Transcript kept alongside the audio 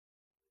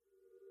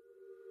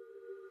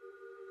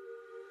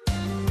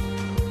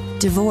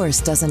Divorce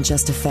doesn't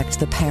just affect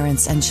the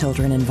parents and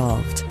children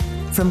involved.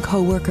 From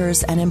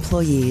coworkers and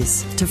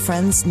employees to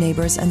friends,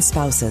 neighbors, and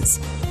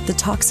spouses, the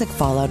toxic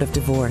fallout of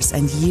divorce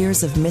and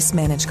years of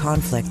mismanaged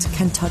conflict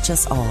can touch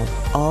us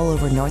all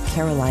over North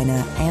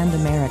Carolina and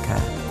America,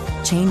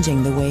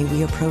 changing the way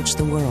we approach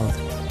the world.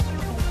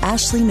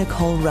 Ashley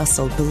Nicole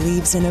Russell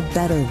believes in a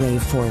better way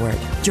forward.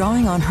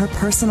 Drawing on her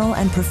personal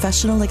and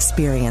professional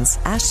experience,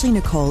 Ashley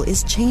Nicole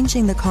is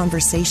changing the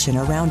conversation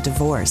around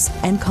divorce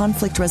and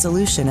conflict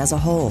resolution as a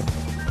whole,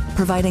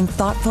 providing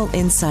thoughtful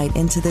insight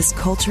into this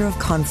culture of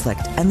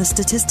conflict and the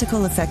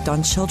statistical effect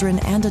on children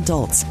and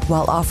adults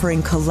while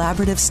offering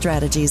collaborative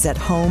strategies at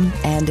home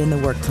and in the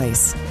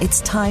workplace.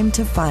 It's time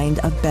to find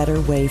a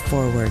better way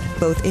forward,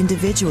 both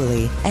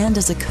individually and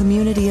as a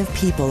community of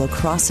people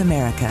across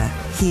America,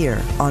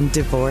 here on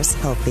Divorce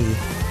Healthy.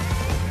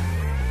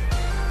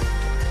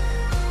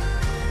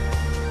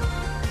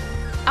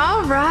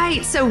 All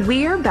right, so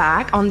we are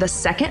back on the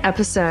second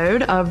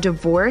episode of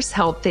Divorce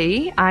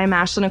Healthy. I'm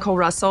Ashley Nicole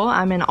Russell.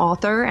 I'm an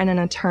author and an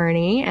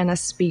attorney and a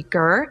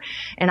speaker,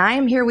 and I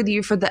am here with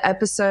you for the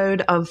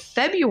episode of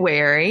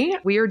February.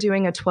 We are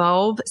doing a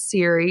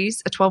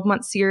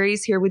 12-month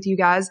series here with you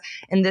guys,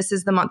 and this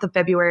is the month of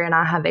February, and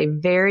I have a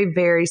very,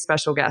 very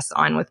special guest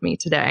on with me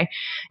today.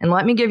 And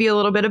let me give you a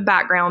little bit of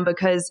background,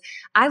 because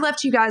I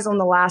left you guys on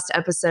the last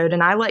episode,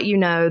 and I let you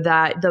know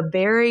that the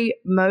very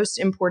most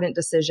important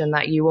decision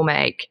that you will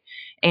make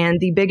and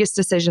the biggest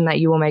decision that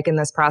you will make in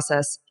this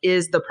process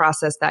is the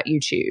process that you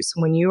choose.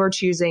 When you are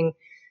choosing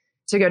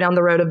to go down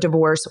the road of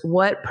divorce,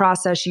 what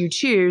process you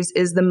choose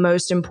is the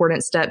most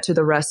important step to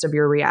the rest of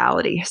your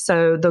reality.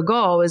 So the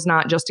goal is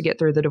not just to get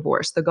through the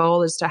divorce. The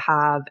goal is to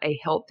have a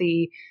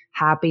healthy,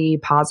 happy,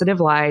 positive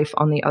life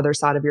on the other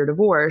side of your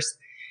divorce.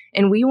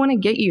 And we want to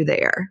get you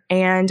there.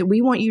 And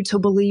we want you to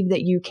believe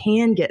that you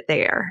can get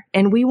there.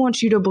 And we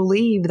want you to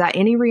believe that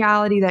any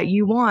reality that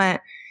you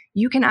want,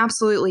 you can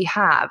absolutely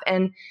have.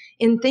 And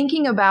in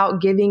thinking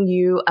about giving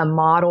you a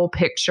model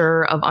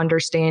picture of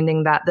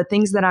understanding that the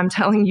things that I'm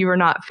telling you are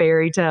not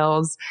fairy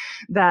tales,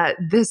 that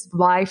this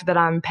life that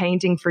I'm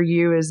painting for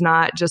you is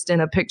not just in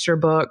a picture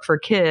book for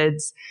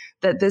kids,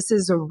 that this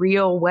is a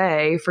real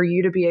way for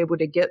you to be able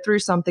to get through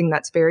something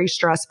that's very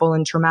stressful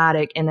and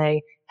traumatic in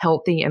a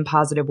healthy and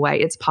positive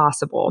way. It's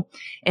possible.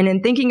 And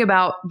in thinking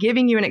about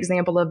giving you an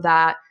example of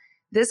that,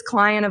 this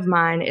client of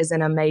mine is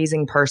an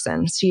amazing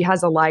person. She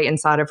has a light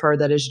inside of her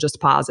that is just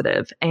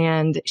positive,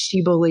 and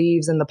she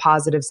believes in the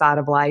positive side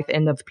of life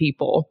and of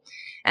people.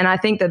 And I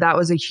think that that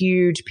was a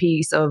huge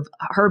piece of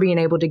her being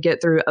able to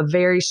get through a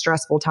very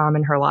stressful time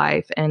in her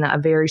life and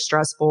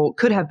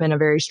could have been a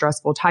very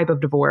stressful type of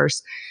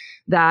divorce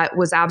that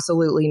was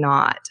absolutely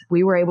not.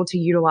 We were able to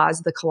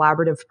utilize the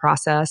collaborative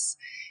process.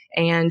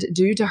 And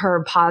due to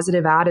her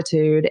positive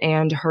attitude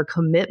and her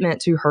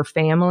commitment to her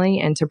family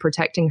and to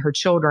protecting her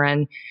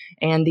children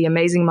and the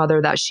amazing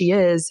mother that she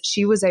is,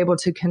 she was able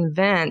to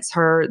convince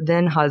her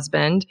then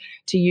husband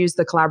to use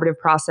the collaborative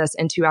process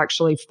and to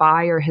actually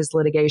fire his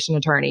litigation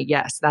attorney.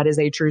 Yes, that is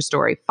a true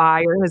story.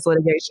 Fire his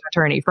litigation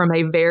attorney from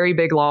a very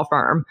big law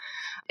firm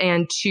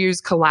and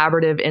choose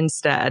collaborative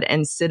instead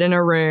and sit in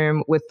a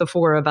room with the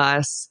four of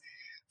us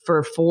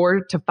for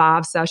 4 to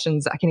 5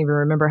 sessions. I can't even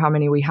remember how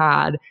many we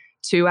had.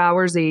 2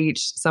 hours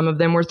each. Some of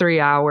them were 3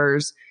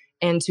 hours,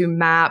 and to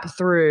map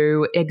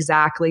through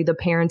exactly the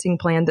parenting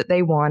plan that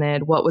they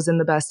wanted, what was in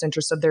the best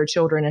interest of their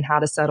children, and how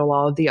to settle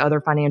all of the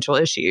other financial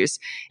issues.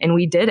 And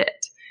we did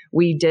it.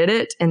 We did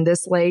it. And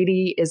this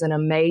lady is an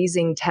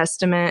amazing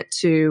testament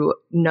to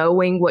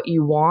knowing what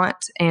you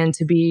want and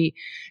to be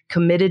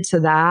committed to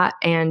that,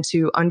 and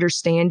to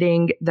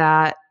understanding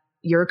that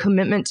your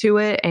commitment to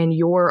it and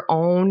your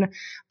own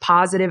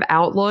positive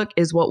outlook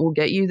is what will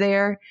get you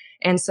there.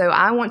 And so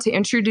I want to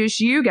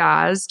introduce you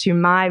guys to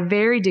my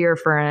very dear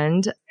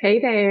friend. Hey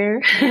there.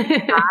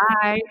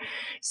 Hi.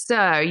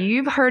 So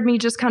you've heard me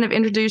just kind of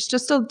introduce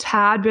just a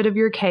tad bit of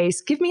your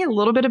case. Give me a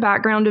little bit of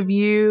background of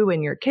you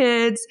and your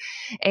kids.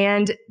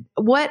 And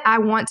what I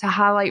want to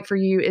highlight for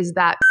you is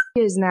that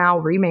he is now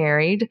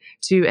remarried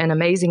to an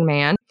amazing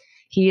man.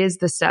 He is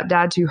the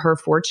stepdad to her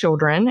 4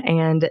 children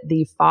and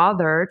the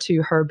father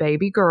to her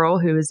baby girl,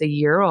 who is a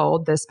year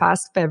old. This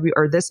past February,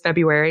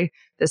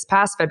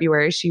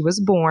 she was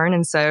born.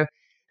 And so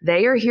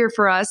they are here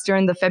for us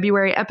during the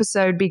February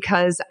episode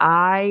because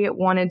I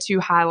wanted to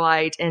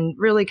highlight and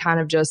really kind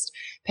of just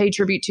pay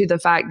tribute to the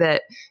fact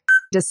that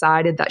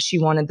decided that she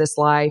wanted this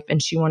life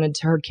and she wanted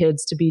her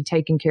kids to be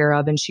taken care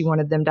of and she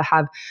wanted them to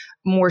have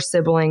more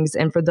siblings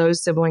and for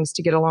those siblings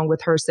to get along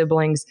with her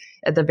siblings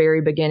at the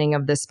very beginning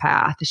of this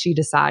path. She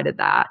decided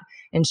that,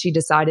 and she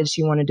decided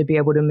she wanted to be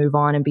able to move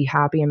on and be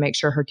happy and make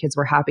sure her kids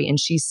were happy. And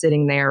she's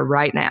sitting there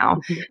right now.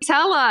 Mm-hmm.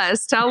 Tell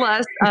us, give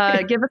us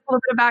a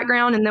little bit of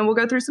background, and then we'll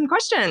go through some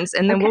questions,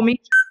 and then we'll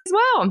meet you as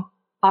well.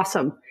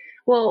 Awesome.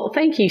 Well,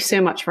 thank you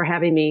so much for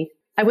having me.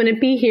 I wouldn't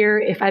be here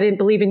if I didn't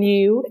believe in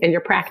you and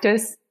your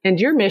practice and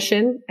your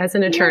mission as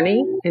an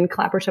attorney in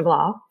collaborative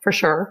law, for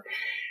sure.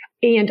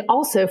 And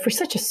also for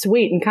such a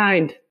sweet and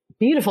kind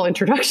Beautiful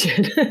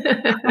introduction.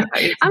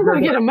 I'm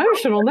going to get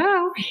emotional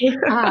now.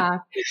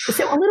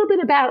 So a little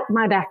bit about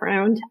my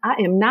background. I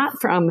am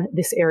not from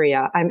this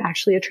area. I'm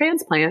actually a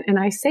transplant. And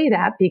I say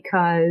that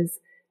because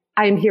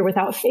I am here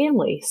without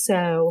family.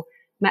 So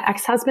my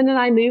ex-husband and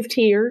I moved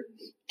here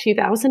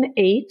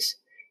 2008,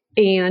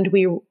 and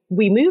we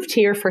moved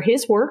here for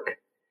his work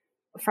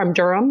from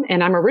Durham.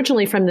 And I'm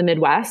originally from the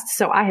Midwest.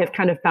 So I have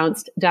kind of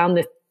bounced down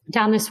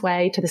this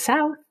way to the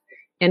South.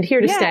 And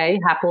here to stay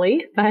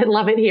happily. I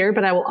love it here,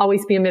 but I will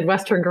always be a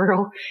Midwestern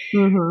girl.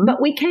 Mm-hmm.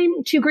 But we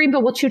came to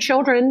Greenville with 2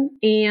 children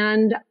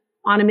and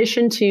on a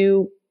mission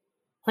to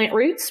plant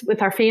roots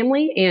with our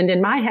family and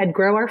in my head,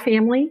 grow our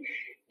family.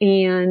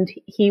 And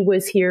he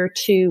was here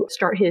to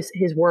start his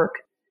work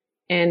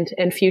and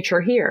future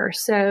here.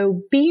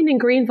 So being in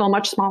Greenville,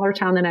 much smaller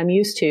town than I'm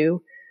used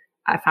to,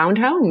 I found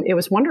home. It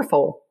was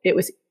wonderful. It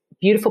was a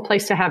beautiful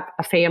place to have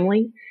a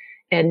family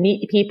and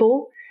meet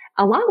people.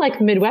 A lot like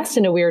the Midwest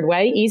in a weird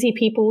way, easy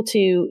people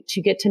to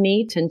get to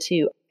meet and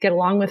to get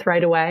along with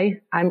right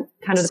away. I'm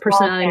kind of the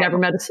personality I never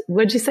met.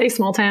 What'd you say?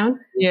 Small town?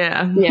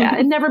 Yeah.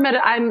 Yeah.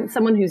 I'm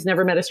someone who's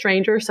never met a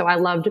stranger. So I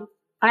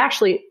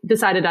actually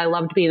decided I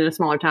loved being in a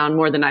smaller town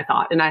more than I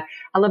thought. And I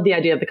love the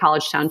idea of the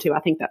college town too. I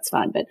think that's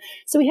fun. But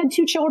so we had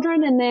 2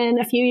 children. And then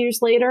a few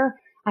years later,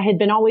 I had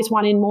been always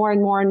wanting more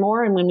and more and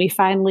more. And when we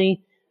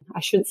finally,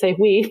 I shouldn't say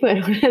we,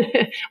 but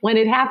when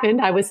it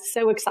happened, I was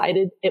so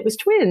excited. It was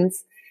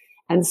twins.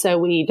 And so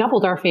we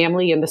doubled our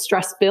family and the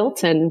stress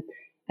built and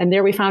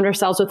there we found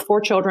ourselves with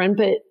 4 children.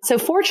 But so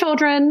 4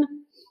 children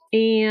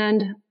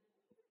and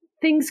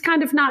things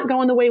kind of not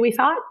going the way we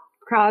thought,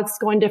 paths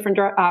going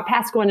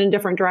in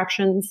different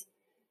directions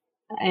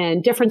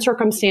and different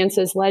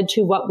circumstances led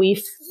to what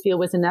we feel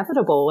was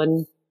inevitable.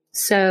 And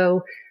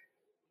so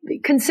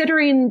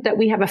considering that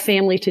we have a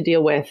family to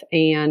deal with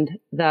and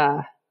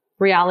the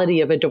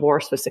reality of a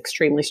divorce was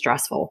extremely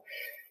stressful.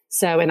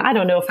 So, and I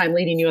don't know if I'm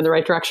leading you in the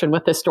right direction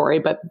with this story,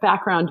 but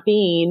background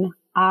being,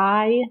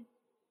 I,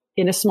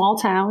 in a small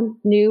town,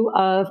 knew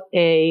of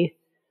a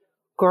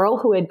girl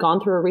who had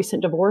gone through a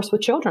recent divorce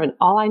with children.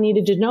 All I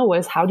needed to know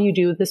was, how do you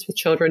do this with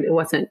children? It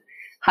wasn't,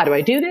 how do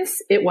I do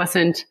this? It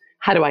wasn't,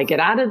 how do I get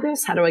out of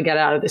this? How do I get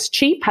out of this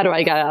cheap? How do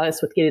I get out of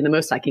this with getting the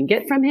most I can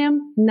get from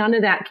him? None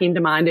of that came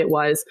to mind. It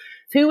was,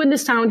 who in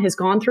this town has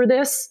gone through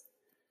this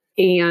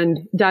and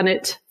done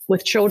it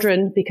with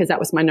children? Because that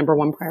was my number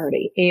one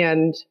priority.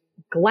 And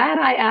glad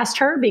I asked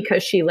her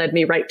because she led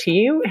me right to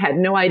you. Had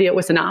no idea it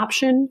was an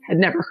option, had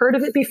never heard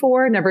of it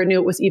before, never knew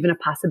it was even a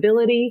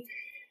possibility.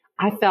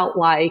 I felt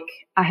like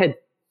I had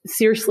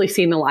seriously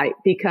seen the light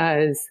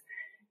because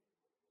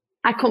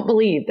I couldn't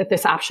believe that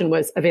this option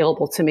was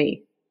available to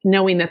me,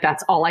 knowing that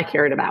that's all I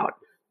cared about.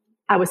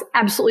 I was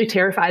absolutely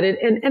terrified.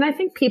 And I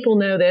think people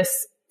know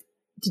this,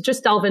 to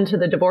just delve into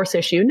the divorce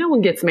issue. No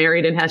one gets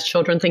married and has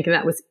children thinking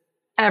that was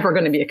ever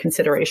going to be a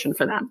consideration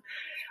for them.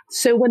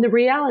 So when the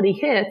reality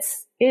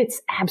hits,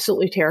 it's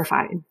absolutely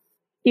terrifying,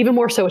 even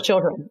more so with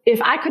children.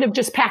 If I could have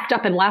just packed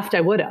up and left,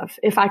 I would have.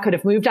 If I could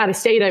have moved out of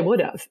state, I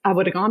would have. I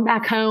would have gone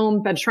back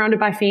home, been surrounded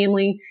by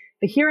family.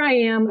 But here I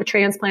am, a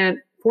transplant,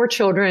 4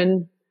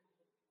 children,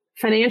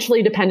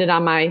 financially dependent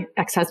on my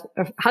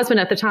ex-husband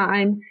at the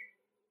time,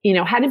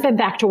 hadn't been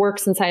back to work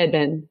since I had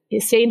been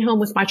staying home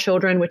with my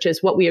children, which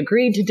is what we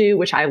agreed to do,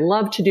 which I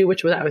love to do,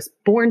 which was I was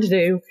born to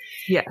do.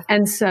 Yeah.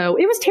 And so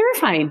it was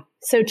terrifying.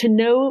 So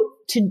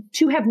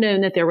to have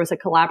known that there was a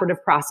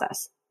collaborative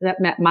process that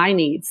met my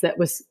needs, that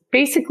was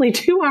basically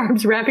 2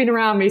 arms wrapping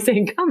around me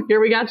saying, come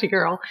here, we got you,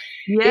 girl.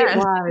 Yes. It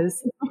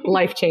was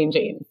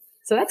life-changing.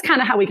 So that's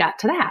kind of how we got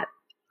to that.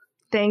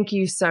 Thank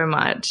you so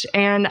much.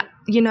 And,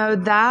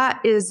 that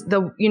is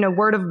the,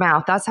 word of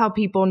mouth. That's how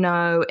people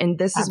know. And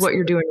this Absolutely. Is what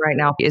you're doing right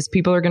now is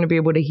people are going to be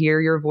able to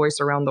hear your voice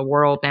around the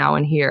world now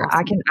and hear, awesome.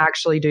 I can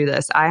actually do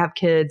this. I have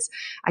kids.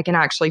 I can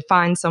actually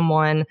find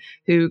someone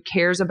who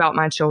cares about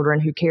my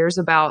children, who cares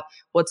about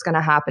what's going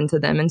to happen to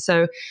them. And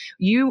so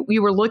you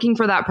were looking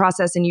for that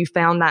process and you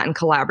found that in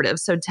collaborative.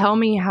 So tell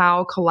me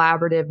how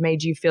collaborative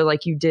made you feel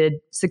like you did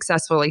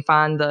successfully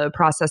find the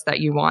process that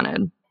you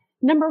wanted.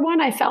 Number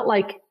one, I felt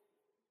like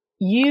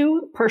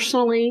you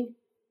personally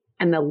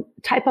and the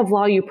type of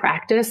law you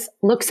practice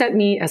looks at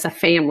me as a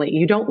family.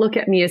 You don't look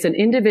at me as an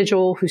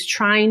individual who's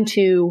trying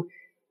to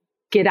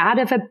get out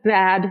of a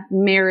bad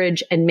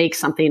marriage and make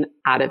something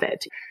out of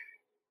it.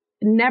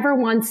 Never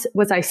once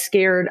was I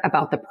scared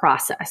about the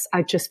process.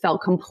 I just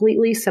felt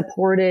completely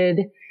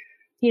supported.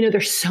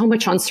 There's so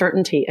much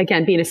uncertainty.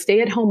 Again, being a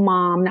stay-at-home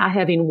mom, not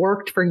having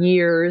worked for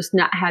years,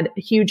 not had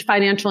huge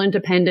financial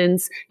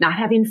independence, not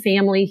having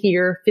family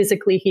here,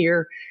 physically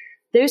here.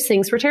 Those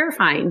things were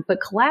terrifying. But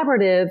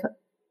collaborative,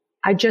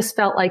 I just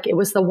felt like it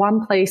was the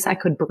one place I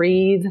could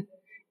breathe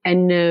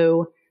and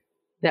know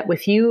that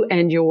with you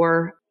and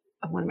your,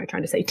 what am I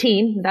trying to say?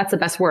 Team. That's the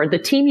best word. The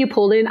team you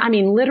pulled in. I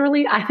mean,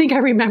 literally, I think I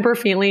remember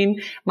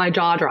feeling my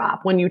jaw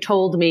drop when you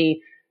told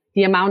me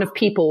the amount of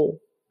people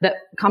that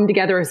come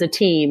together as a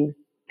team.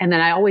 And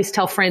then I always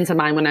tell friends of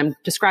mine when I'm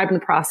describing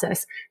the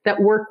process that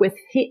work with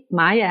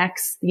my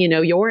ex,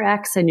 your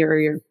ex and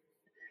your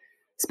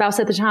spouse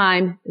at the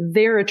time,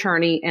 their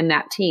attorney, and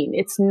that team.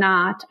 It's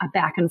not a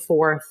back and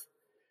forth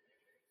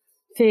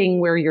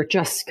thing where you're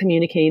just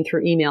communicating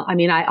through email. I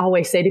mean, I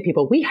always say to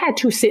people, we had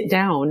to sit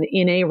down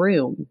in a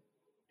room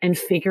and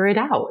figure it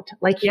out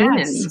like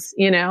humans,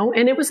 you know,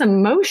 and it was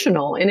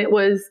emotional and it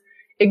was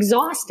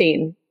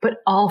exhausting,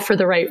 but all for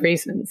the right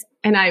reasons.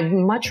 And I'd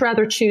much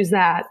rather choose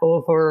that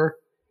over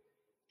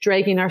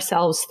dragging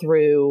ourselves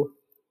through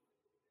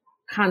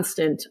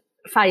constant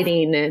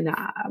fighting and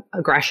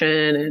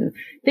aggression and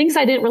things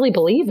I didn't really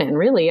believe in,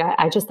 really.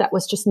 I just, that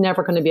was just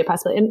never going to be a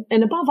possibility.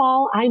 And above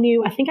all, I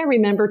think I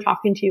remember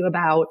talking to you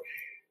about,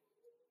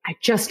 I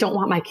just don't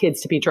want my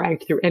kids to be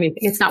dragged through anything.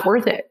 It's not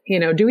worth it. You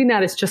know, doing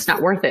that is just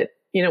not worth it.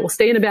 You know, we'll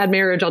stay in a bad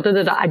marriage.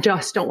 I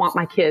just don't want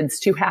my kids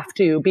to have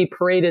to be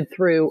paraded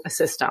through a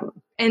system.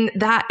 And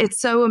that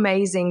it's so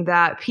amazing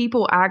that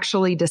people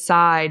actually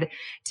decide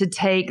to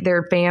take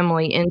their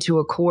family into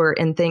a court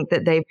and think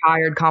that they've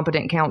hired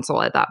competent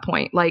counsel at that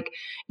point. Like,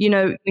 you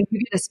know, when you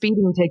get a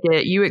speeding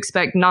ticket, you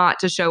expect not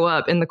to show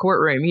up in the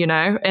courtroom, you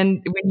know,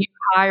 and when you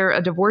hire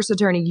a divorce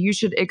attorney, you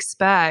should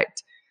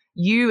expect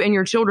you and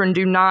your children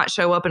do not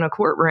show up in a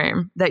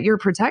courtroom, that you're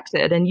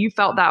protected. And you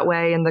felt that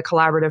way in the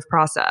collaborative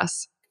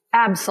process.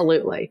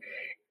 Absolutely.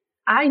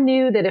 I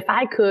knew that if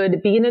I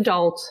could be an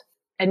adult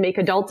and make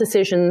adult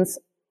decisions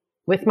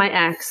with my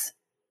ex,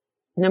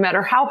 no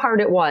matter how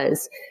hard it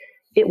was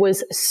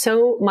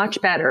so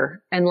much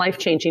better and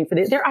life-changing for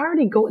the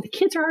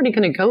kids are already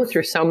going to go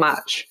through so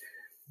much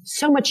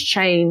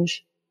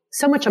change,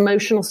 so much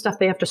emotional stuff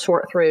they have to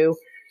sort through.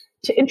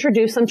 To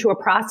introduce them to a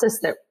process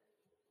that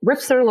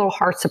rips their little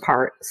hearts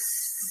apart,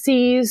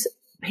 sees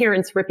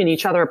parents ripping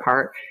each other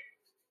apart,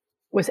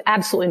 was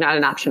absolutely not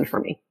an option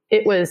for me.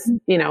 It was,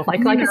 you know,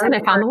 like I said,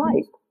 I found the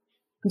light.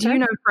 Do you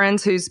know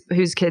friends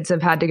whose kids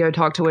have had to go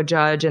talk to a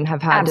judge and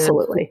have had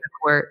absolutely. To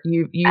court?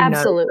 You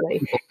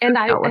absolutely. And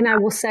I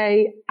will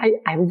say,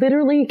 I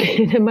literally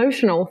get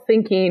emotional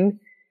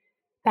thinking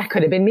that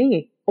could have been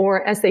me.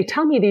 Or as they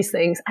tell me these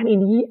things, I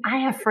mean, I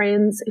have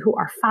friends who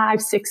are 5,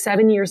 6,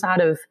 7 years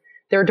out of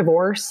their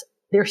divorce.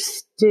 They're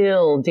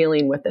still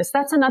dealing with this.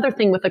 That's another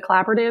thing with the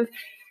collaborative.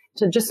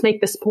 To just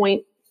make this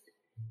point,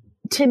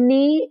 to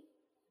me,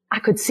 I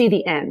could see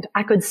the end.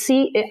 I could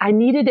see it. I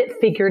needed it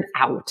figured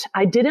out.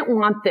 I didn't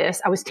want this.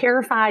 I was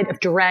terrified of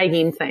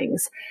dragging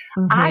things.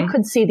 Mm-hmm. I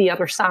could see the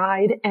other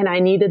side, and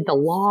I needed the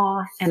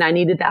law, and I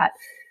needed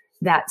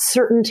that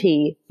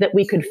certainty that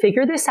we could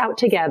figure this out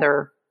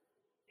together.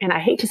 And I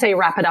hate to say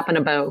wrap it up in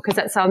a bow because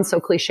that sounds so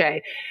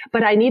cliche,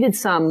 but I needed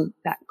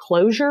that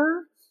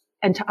closure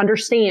and to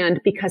understand,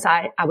 because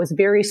I was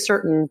very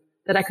certain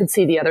that I could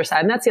see the other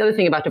side. And that's the other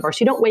thing about divorce.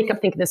 You don't wake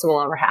up thinking this will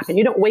ever happen.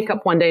 You don't wake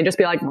up one day and just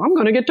be like, well, I'm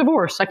going to get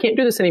divorced. I can't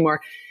do this anymore.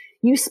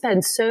 You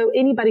spend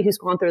anybody who's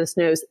gone through this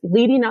knows,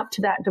 leading up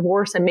to that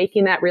divorce and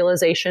making that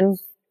realization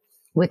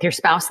with your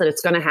spouse that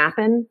it's going to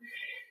happen,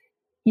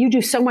 you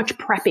do so much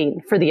prepping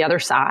for the other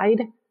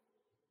side.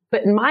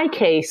 But in my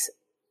case,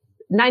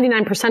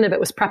 99% of it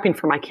was prepping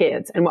for my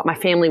kids and what my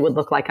family would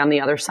look like on the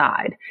other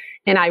side.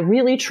 And I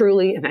really,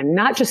 truly, and I'm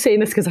not just saying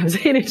this because I'm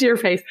saying it to your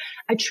face,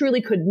 I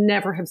truly could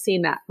never have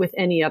seen that with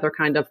any other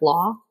kind of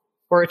law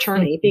or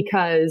attorney,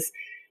 because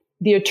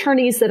the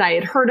attorneys that I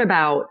had heard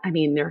about, I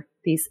mean,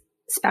 these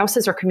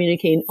spouses are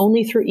communicating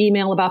only through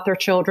email about their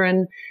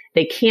children.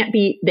 They can't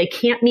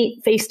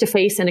meet face to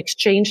face and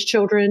exchange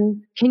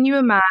children. Can you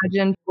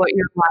imagine what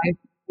your life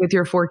with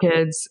your 4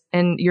 kids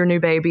and your new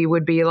baby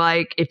would be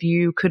like if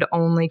you could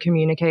only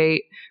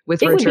communicate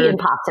with Richard? It would be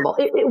impossible.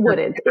 It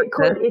wouldn't.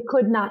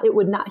 It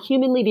would not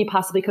humanly be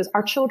possible, because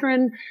our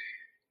children,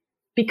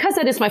 because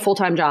that is my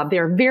full-time job,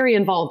 they're very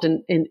involved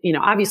in, you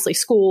know, obviously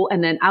school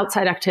and then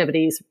outside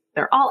activities.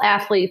 They're all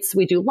athletes.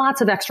 We do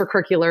lots of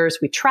extracurriculars.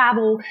 We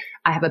travel.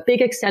 I have a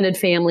big extended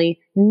family.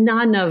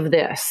 None of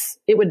this.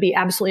 It would be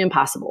absolutely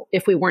impossible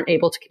if we weren't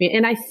able to communicate.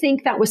 And I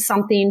think that was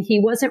something he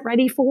wasn't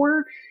ready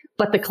for.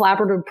 But the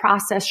collaborative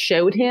process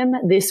showed him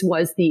this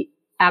was the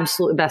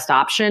absolute best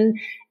option.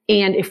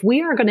 And if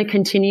we are going to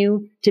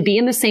continue to be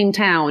in the same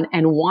town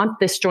and want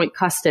this joint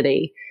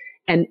custody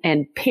and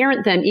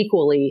parent them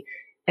equally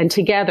and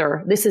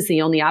together, this is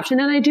the only option.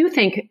 And I do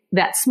think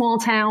that small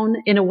town,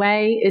 in a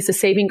way, is a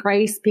saving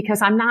grace,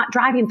 because I'm not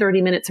driving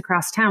 30 minutes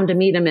across town to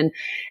meet him. And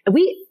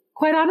we,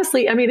 quite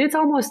honestly, I mean, it's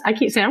almost, I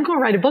keep saying, I'm going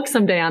to write a book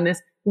someday on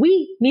this.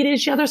 We meet at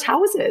each other's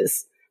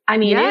houses. I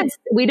mean,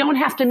 we don't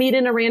have to meet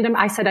in a random,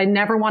 I said, I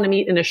never want to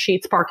meet in a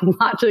Sheetz parking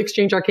lot to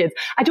exchange our kids.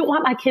 I don't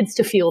want my kids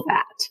to feel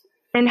that.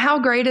 And how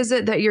great is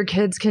it that your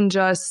kids can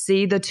just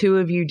see the two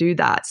of you do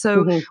that?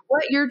 So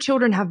what your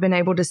children have been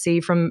able to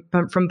see from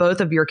both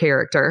of your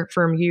character,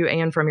 from you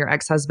and from your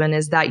ex-husband,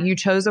 is that you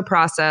chose a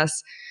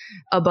process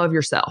above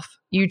yourself.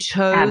 You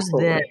chose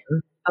them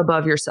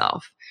above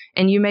yourself.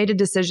 And you made a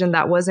decision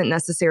that wasn't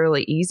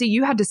necessarily easy.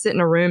 You had to sit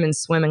in a room and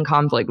swim in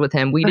conflict with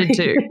him. We did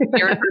too.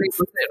 You're 30%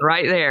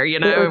 right there, you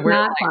know. We're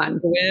not like fun.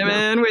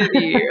 Women with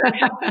you.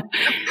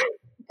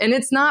 And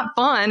it's not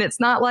fun. It's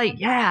not like,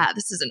 yeah,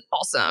 this is an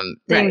awesome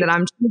thing that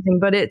I'm choosing,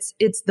 but it's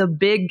the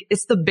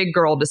big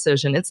girl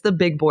decision. It's the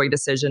big boy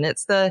decision.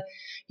 It's the,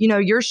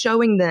 you're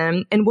showing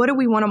them. And what do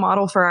we want to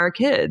model for our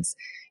kids?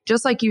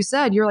 Just like you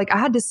said, you're like, I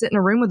had to sit in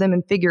a room with them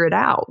and figure it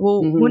out.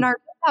 Well, when our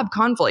kids have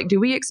conflict, do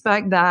we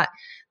expect that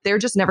they're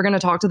just never going to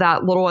talk to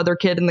that little other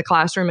kid in the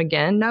classroom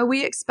again? No,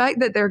 we expect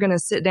that they're going to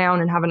sit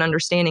down and have an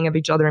understanding of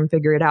each other and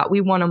figure it out.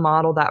 We want to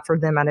model that for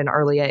them at an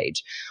early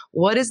age.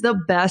 What is the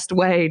best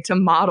way to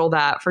model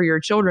that for your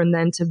children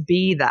than to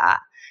be that?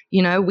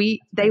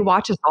 They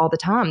watch us all the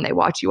time. They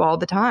watch you all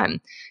the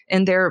time,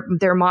 and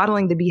they're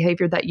modeling the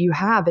behavior that you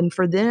have. And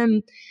for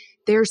them,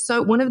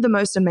 one of the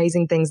most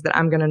amazing things that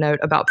I'm going to note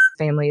about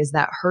family is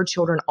that her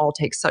children all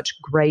take such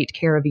great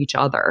care of each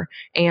other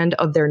and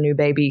of their new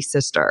baby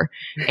sister.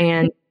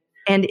 And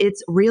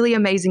it's really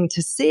amazing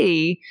to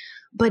see.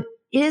 But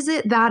is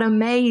it that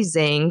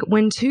amazing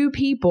when two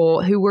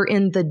people who were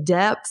in the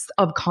depths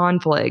of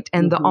conflict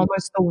and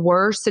almost the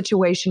worst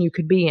situation you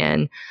could be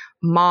in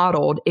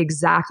modeled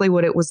exactly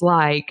what it was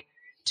like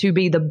to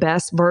be the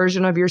best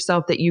version of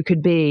yourself that you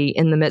could be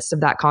in the midst of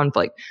that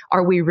conflict?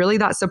 Are we really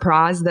that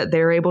surprised that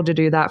they're able to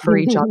do that for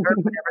each other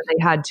whenever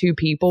they had two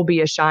people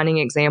be a shining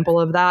example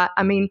of that?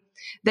 I mean,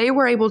 they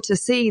were able to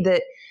see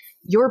that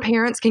your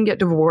parents can get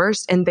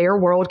divorced and their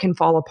world can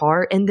fall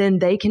apart, and then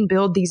they can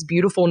build these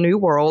beautiful new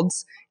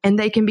worlds and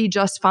they can be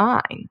just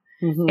fine.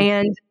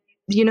 And,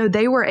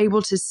 they were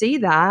able to see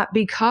that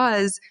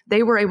because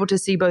they were able to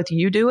see both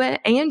you do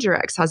it and your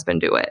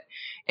ex-husband do it.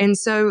 And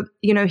so,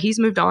 he's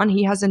moved on.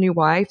 He has a new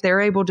wife. They're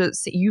able to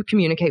see, you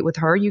communicate with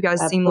her. You guys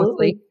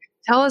seamlessly.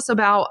 Tell us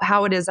about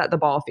how it is at the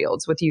ball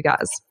fields with you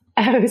guys.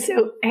 Oh,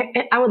 so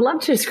I would love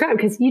to describe,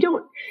 because you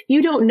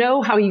don't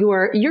know how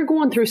you're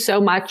going through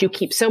so much. You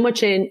keep so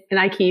much in, and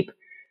I keep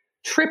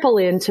triple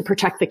in to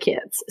protect the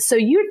kids. So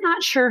you're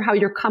not sure how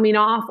you're coming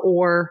off,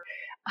 or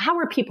how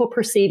are people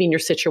perceiving your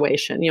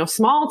situation?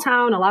 Small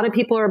town, a lot of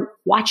people are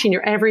watching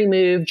your every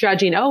move,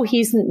 judging, oh,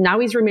 he's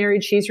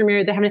remarried, she's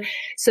remarried.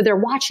 So they're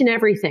watching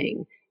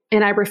everything.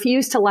 And I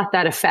refuse to let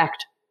that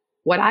affect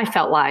what I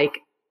felt like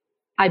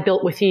I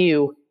built with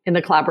you in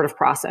the collaborative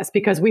process,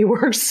 because we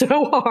worked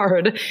so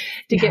hard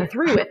to get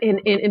through it.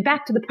 And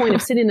back to the point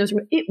of sitting in those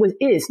rooms, it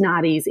is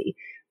not easy,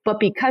 but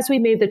because we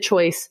made the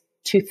choice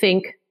to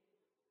think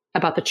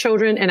about the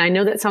children. And I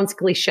know that sounds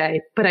cliche,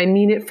 but I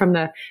mean it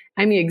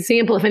I'm the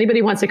example. If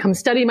anybody wants to come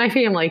study my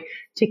family,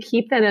 to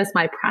keep that as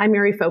my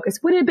primary focus.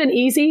 Would it have been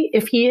easy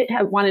if he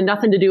had wanted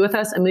nothing to do with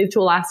us and moved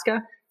to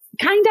Alaska?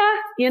 Kinda,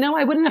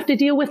 I wouldn't have to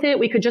deal with it.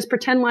 We could just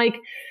pretend like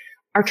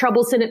our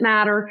troubles didn't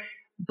matter,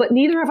 but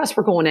neither of us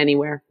were going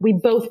anywhere. We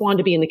both wanted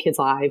to be in the kids'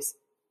 lives.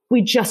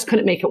 We just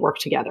couldn't make it work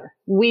together.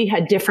 We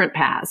had different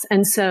paths.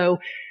 And so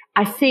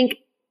I think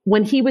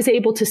when he was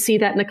able to see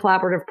that in the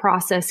collaborative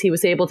process, he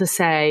was able to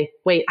say,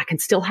 wait, I can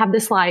still have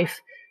this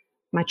life.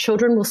 My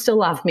children will still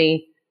love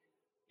me.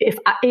 If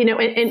I,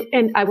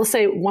 and I will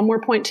say one more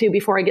point too,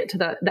 before I get to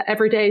the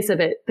everydays of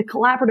it, the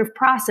collaborative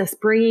process,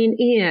 bringing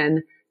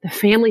in the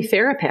family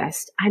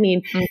therapist. I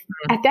mean,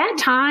 at that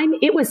time,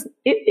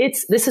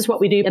 this is what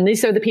we do. And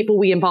these are the people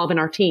we involve in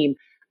our team.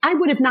 I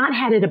would have not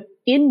had it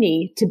in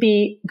me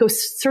to go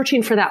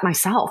searching for that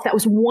myself. That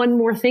was one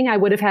more thing I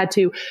would have had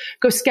to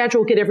go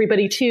schedule, get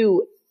everybody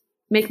to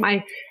make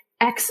my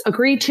ex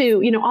agree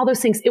to, all those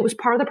things. It was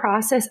part of the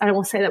process. I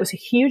will say that was a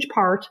huge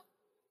part,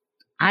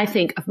 I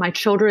think, of my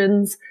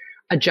children's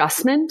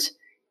adjustment.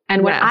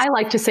 And what I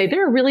like to say,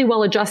 they're really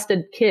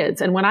well-adjusted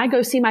kids. And when I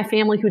go see my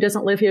family who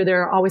doesn't live here,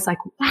 they're always like,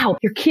 wow,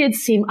 your kids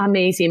seem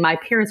amazing. My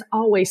parents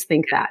always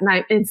think that.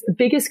 And it's the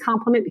biggest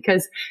compliment,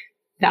 because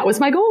that was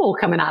my goal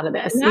coming out of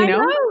this. Of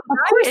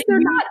course, they're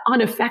not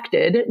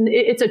unaffected.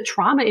 It's a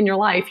trauma in your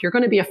life. You're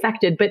going to be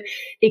affected, but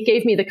it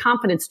gave me the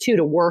confidence too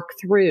to work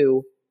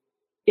through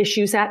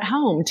issues at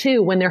home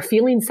too, when they're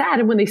feeling sad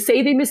and when they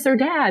say they miss their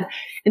dad,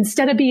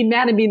 instead of being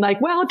mad and being like,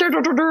 well,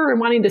 and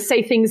wanting to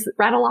say things,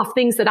 rattle off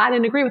things that I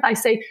didn't agree with. I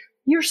say,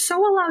 you're so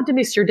allowed to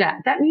miss your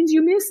dad. That means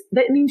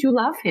you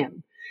love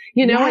him,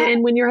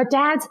 and when you're at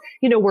dad's,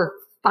 we're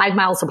 5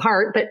 miles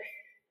apart, but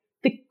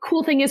the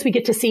cool thing is we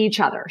get to see each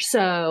other.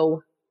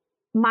 So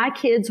my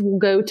kids will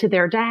go to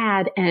their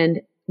dad,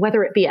 and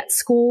whether it be at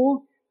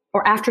school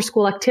or after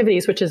school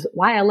activities, which is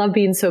why I love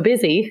being so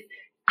busy,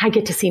 I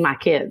get to see my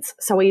kids.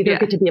 So I either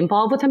get to be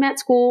involved with them at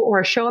school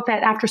or show up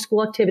at after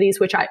school activities,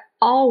 which I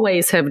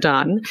always have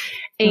done.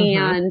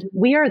 And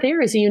we are there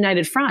as a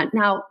united front.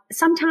 Now,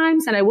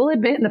 sometimes, and I will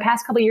admit in the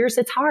past couple of years,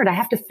 it's hard. I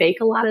have to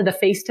fake a lot of the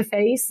face to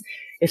face.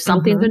 If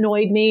something's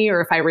annoyed me, or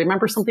if I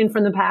remember something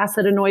from the past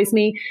that annoys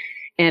me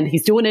and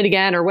he's doing it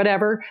again or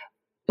whatever.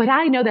 But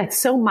I know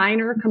that's so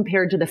minor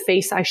compared to the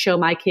face I show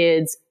my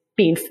kids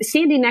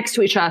standing next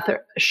to each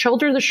other,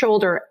 shoulder to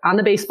shoulder on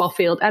the baseball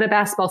field, at a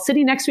basketball,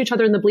 sitting next to each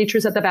other in the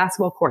bleachers at the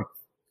basketball court,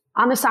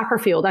 on the soccer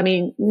field. I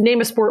mean, name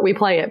a sport, we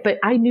play it. But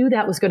I knew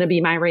that was going to be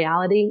my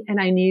reality.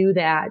 And I knew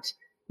that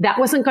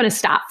wasn't going to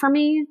stop for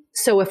me.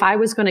 So if I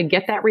was going to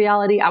get that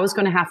reality, I was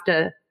going to have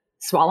to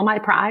swallow my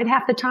pride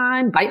half the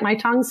time, bite my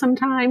tongue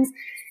sometimes,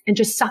 and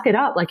just suck it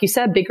up. Like you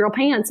said, big girl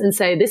pants, and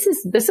say, this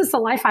is the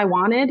life I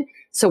wanted.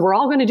 So we're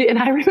all going to do. And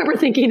I remember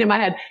thinking in my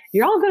head,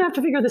 you're all going to have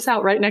to figure this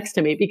out right next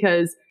to me,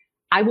 because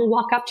I will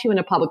walk up to you in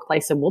a public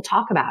place and we'll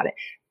talk about it.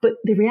 But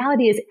the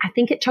reality is, I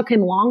think it took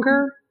him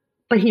longer,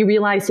 but he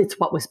realized it's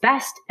what was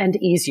best and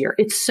easier.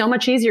 It's so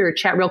much easier to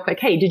chat real quick.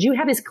 Hey, did you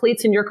have his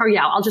cleats in your car?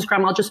 Yeah, I'll just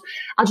grab them.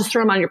 I'll just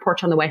throw them on your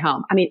porch on the way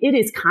home. I mean, it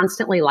is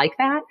constantly like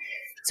that.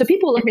 So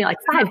people look at me like,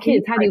 5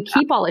 kids, how do you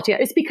keep all it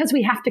together? It's because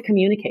we have to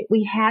communicate.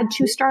 We had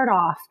to start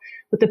off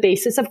with the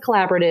basis of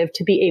collaborative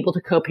to be able to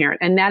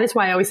co-parent. And that is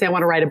why I always say I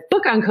want to write a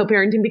book on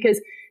co-parenting,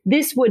 because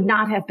this would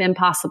not have been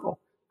possible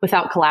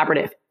without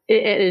collaborative.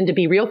 And to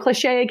be real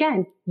cliche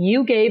again,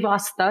 you gave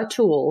us the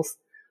tools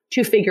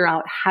to figure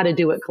out how to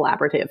do it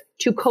collaborative,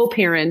 to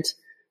co-parent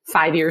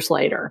 5 years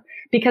later.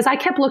 Because I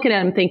kept looking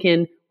at them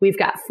thinking, we've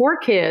got 4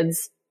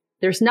 kids.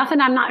 There's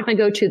nothing I'm not going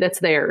to go to that's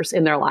theirs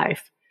in their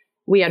life.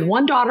 We had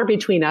 1 daughter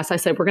between us. I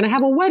said, we're going to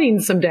have a wedding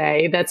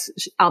someday.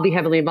 I'll be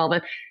heavily involved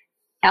in.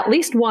 At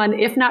least 1,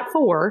 if not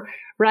 4,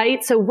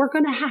 right? So we're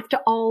going to have to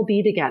all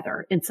be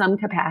together in some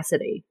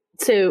capacity.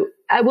 So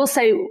I will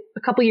say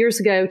a couple years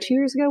ago, 2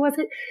 years ago, was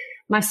it?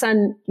 My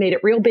son made it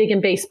real big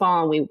in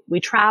baseball, and we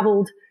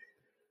traveled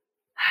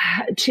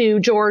to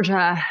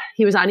Georgia.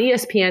 He was on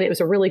ESPN. It was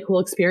a really cool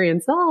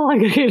experience. Oh, I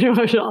get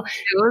emotional.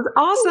 It was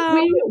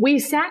awesome. We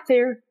sat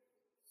there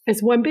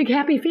as one big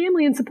happy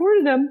family and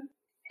supported him.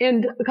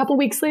 And a couple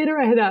weeks later,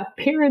 I had a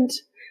parent.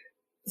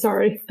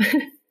 Sorry.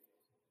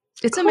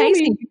 It's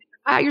amazing. You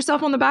pat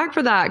yourself on the back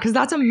for that, because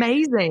that's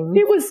amazing.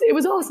 It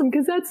was awesome,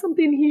 because that's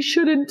something he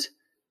shouldn't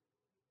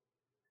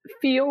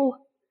feel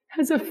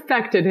has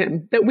affected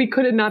him, that we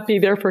could not be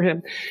there for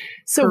him.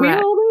 So we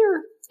were all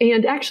there.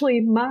 And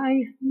actually,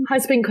 my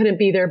husband couldn't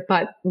be there,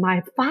 but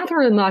my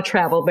father-in-law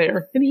traveled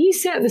there, and he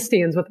sat in the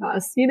stands with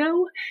us. You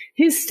know,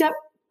 his step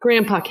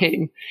grandpa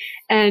came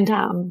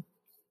and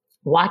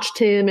watched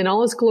him in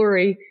all his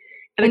glory.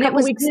 And a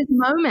couple weeks, his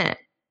moment.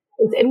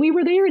 And we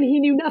were there, and he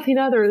knew nothing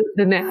other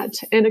than that.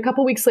 And a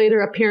couple weeks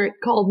later, a parent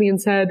called me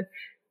and said,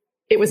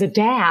 it was a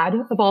dad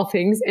of all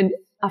things, and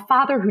a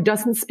father who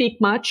doesn't speak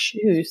much,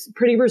 who's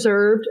pretty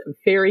reserved,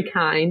 very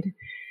kind.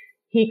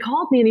 He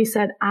called me and he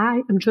said,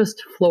 I am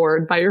just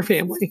floored by your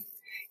family.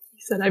 He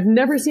said, I've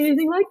never seen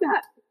anything like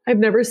that. I've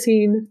never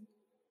seen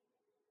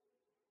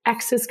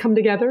exes come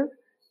together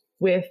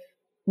with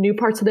new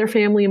parts of their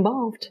family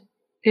involved.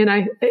 And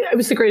it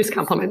was the greatest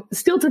compliment,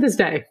 still to this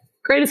day,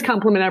 greatest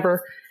compliment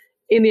ever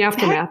in the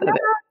aftermath of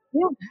it.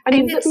 Yeah. I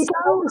mean, it's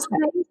so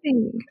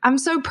amazing. I'm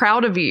so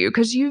proud of you,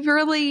 because you've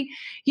really,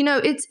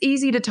 it's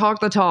easy to talk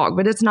the talk,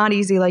 but it's not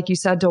easy, like you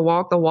said, to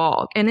walk the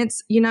walk. And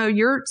it's,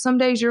 some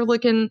days you're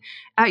looking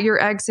at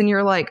your ex and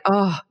you're like,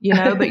 oh,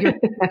 but you're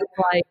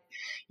like,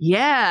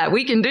 yeah,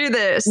 we can do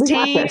this.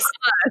 Team us,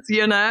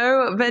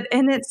 but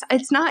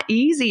it's not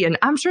easy. And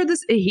I'm sure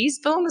he's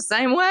feeling the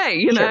same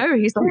way, Sure.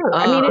 He's like,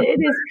 I mean, it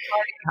is.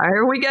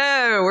 Here we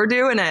go. We're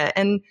doing it.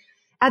 And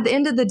at the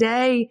end of the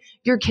day,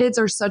 your kids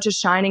are such a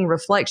shining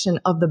reflection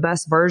of the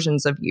best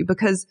versions of you,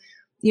 because,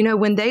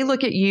 when they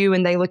look at you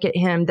and they look at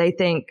him, they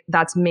think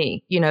that's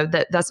me,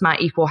 that's my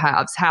equal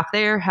halves, half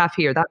there, half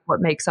here. That's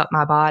what makes up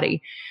my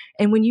body.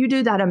 And when you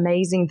do that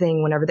amazing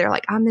thing, whenever they're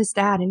like, I miss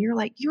dad, and you're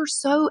like, you're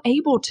so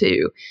able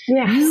to,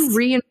 yes. You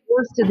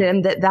reinforce to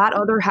them that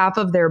other half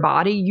of their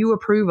body you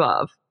approve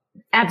of.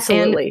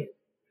 Absolutely.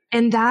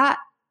 And that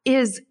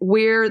is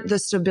where the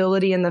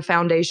stability and the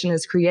foundation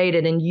is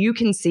created. And you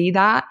can see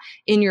that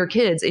in your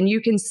kids, and you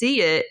can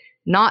see it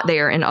not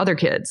there in other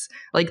kids.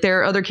 Like,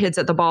 there are other kids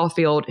at the ball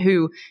field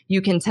who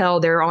you can tell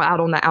they're all out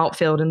on the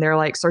outfield and they're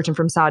like searching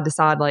from side to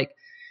side. Like,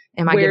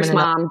 am I Where's giving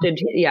mom? Did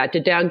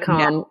dad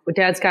come? Yeah.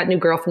 Dad's got a new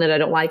girlfriend that I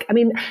don't like. I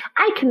mean,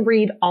 I can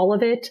read all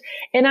of it.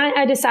 And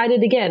I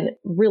decided, again,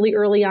 really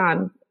early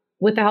on,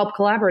 with the Help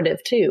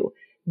Collaborative too,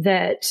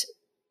 that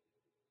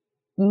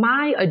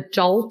my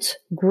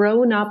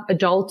grown up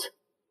adult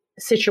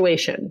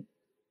situation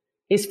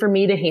is for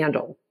me to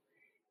handle,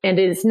 and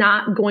it is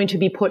not going to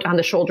be put on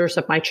the shoulders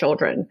of my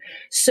children.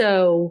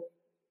 So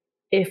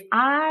if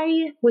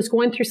I was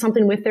going through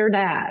something with their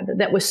dad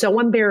that was so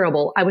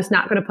unbearable, I was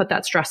not going to put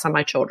that stress on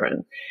my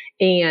children.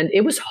 And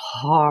it was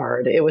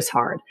hard.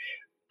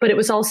 But it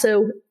was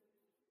also,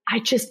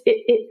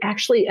 it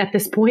actually, at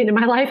this point in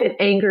my life, it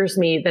angers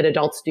me that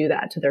adults do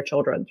that to their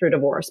children through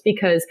divorce,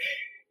 because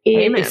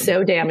it is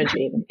so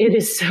damaging. It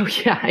is so,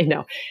 yeah, I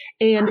know.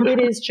 And it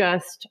is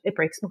just, it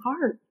breaks my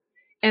heart.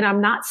 And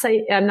I'm not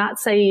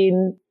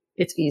saying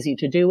it's easy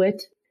to do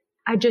it.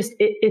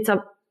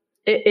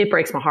 It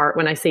breaks my heart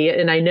when I see it,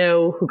 and I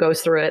know who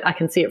goes through it. I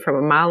can see it from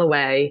a mile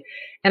away.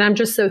 And I'm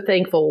just so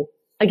thankful.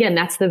 Again,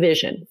 that's the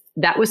vision.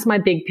 That was my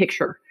big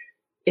picture.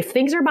 If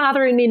things are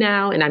bothering me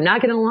now and I'm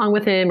not getting along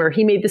with him, or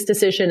he made this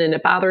decision and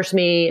it bothers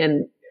me,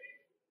 and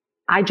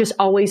I just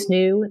always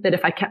knew that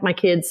if I kept my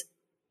kids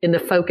in the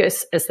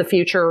focus as the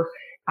future,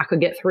 I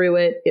could get through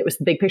it. It was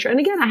the big picture. And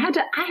again, I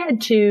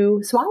had to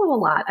swallow a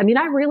lot. I mean,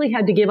 I really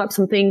had to give up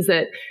some things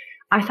that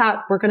I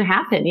thought were going to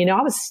happen.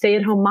 I was a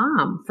stay-at-home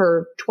mom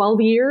for 12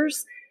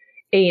 years,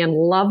 and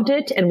loved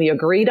it. And we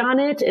agreed on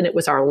it. And it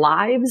was our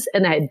lives.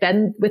 And I had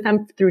been with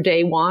them through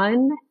day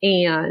one.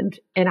 And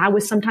I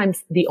was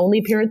sometimes the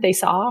only parent they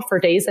saw for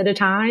days at a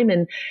time,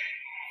 and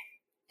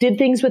did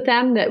things with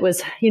them that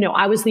was,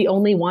 I was the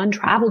only one,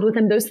 traveled with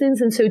them, those things.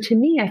 And so to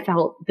me, I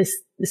felt this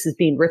is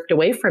being ripped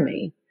away from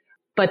me.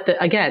 But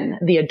again,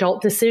 the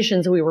adult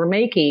decisions we were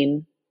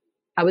making,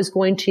 I was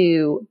going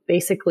to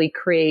basically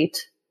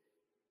create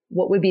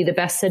what would be the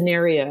best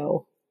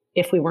scenario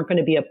if we weren't going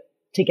to be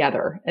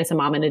together as a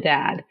mom and a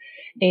dad.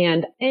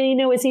 And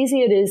as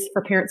easy it is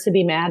for parents to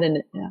be mad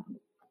and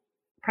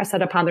press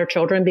that upon their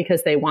children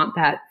because they want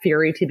that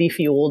fury to be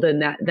fueled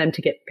and them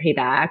to get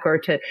payback or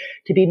to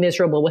be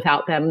miserable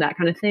without them, that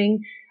kind of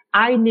thing.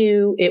 I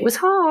knew it was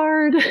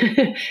hard,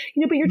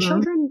 but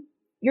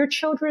your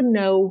children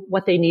know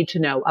what they need to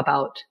know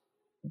about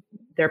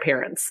their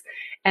parents.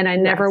 And I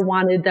never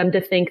wanted them to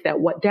think that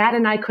what dad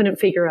and I couldn't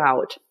figure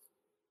out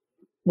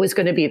was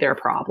going to be their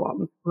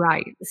problem.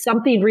 Right.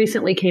 Something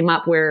recently came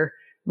up where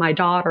my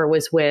daughter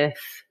with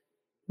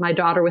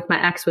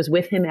my ex was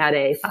with him at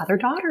a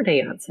father-daughter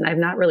dance. And I've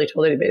not really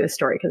told anybody this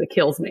story because it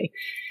kills me.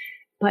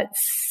 But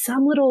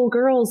some little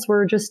girls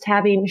were just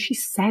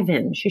she's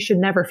 7. She should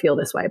never feel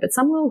this way. But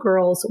some little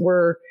girls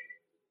were,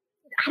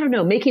 I don't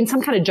know, making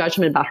some kind of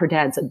judgment about her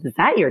dad. Said, is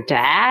that your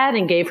dad?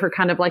 And gave her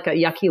kind of like a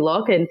yucky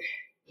look. And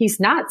he's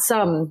not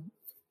some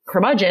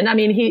curmudgeon. I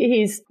mean,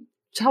 he's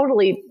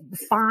totally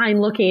fine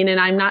looking. And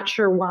I'm not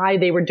sure why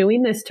they were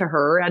doing this to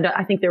her. And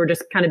I think they were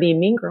just kind of being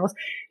mean girls.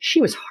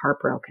 She was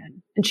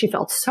heartbroken and she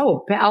felt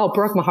so bad. Oh, it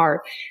broke my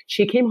heart.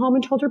 She came home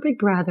and told her big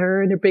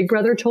brother, and her big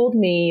brother told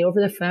me over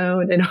the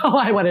phone. And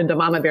I went into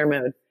mama bear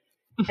mode.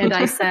 And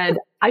I said,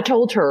 I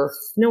told her,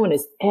 no one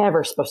is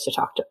ever supposed to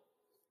talk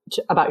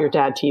about your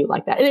dad to you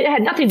like that. And it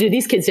had nothing to do.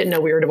 These kids didn't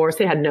know we were divorced.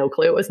 They had no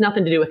clue. It was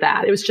nothing to do with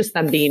that. It was just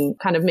them being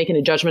kind of making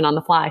a judgment on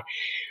the fly.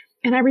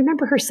 And I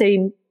remember her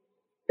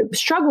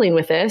struggling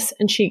with this,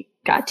 and she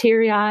got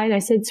teary-eyed. I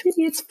said,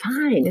 sweetie, it's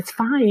fine. It's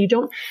fine. You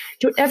don't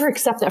ever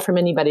accept that from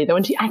anybody, though.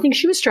 And I think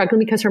she was struggling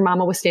because her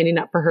mama was standing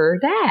up for her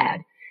dad.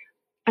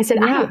 I said,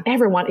 I don't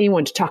ever want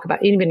anyone to talk about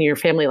anybody in your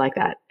family like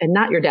that, and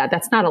not your dad.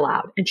 That's not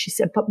allowed. And she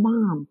said, but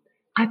Mom,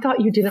 I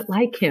thought you didn't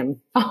like him.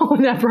 Oh,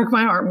 and that broke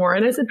my heart more.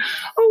 And I said,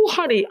 oh,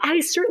 honey,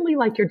 I certainly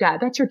like your dad.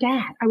 That's your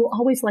dad. I will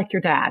always like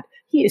your dad.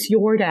 He is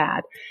your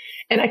dad.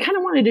 And I kind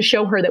of wanted to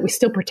show her that we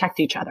still protect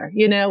each other.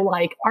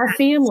 Like our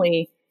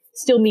family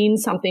still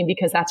means something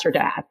because that's her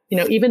dad.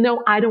 Even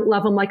though I don't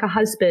love him like a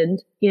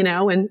husband,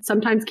 and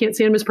sometimes can't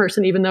stand him as a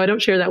person, even though I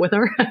don't share that with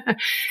her,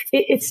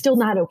 it's still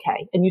not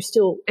okay. And you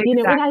still,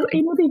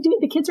 exactly.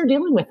 The kids are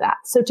dealing with that.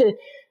 So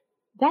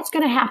that's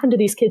going to happen to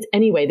these kids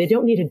anyway. They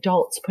don't need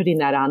adults putting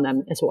that on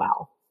them as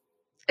well.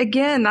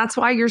 Again, that's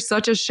why you're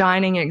such a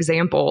shining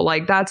example.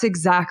 Like, that's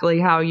exactly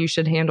how you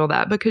should handle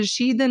that, because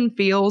she then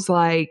feels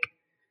like,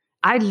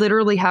 I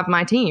literally have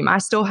my team. I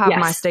still have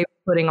my stable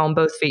footing on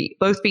both feet.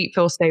 Both feet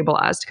feel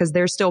stabilized because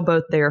they're still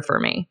both there for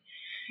me.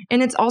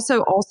 And it's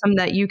also awesome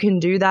that you can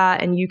do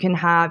that and you can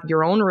have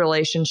your own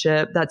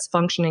relationship that's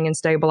functioning and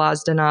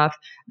stabilized enough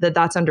that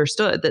that's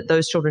understood, that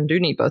those children do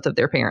need both of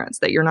their parents,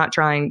 that you're not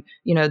trying,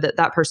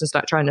 that person's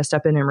not trying to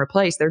step in and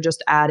replace. They're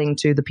just adding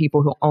to the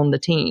people who own the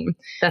team.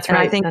 That's and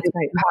right. I think that's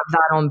right. you have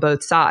that on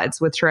both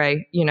sides with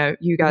Trey.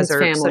 You guys his are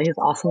family, his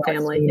awesome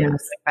family.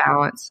 Yes.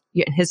 Balance.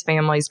 Yeah, his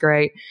family's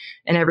great.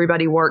 And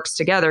everybody works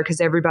together because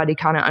everybody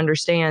kind of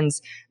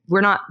understands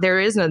there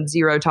is a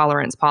zero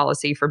tolerance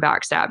policy for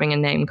backstabbing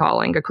and name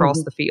calling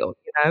across the field,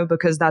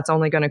 because that's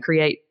only going to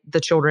create the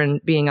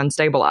children being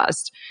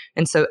unstabilized.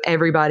 And so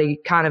everybody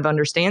kind of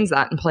understands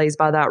that and plays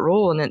by that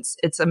rule. And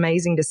it's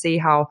amazing to see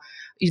how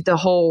the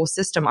whole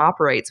system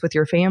operates with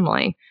your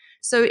family.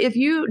 So if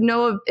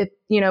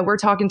we're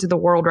talking to the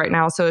world right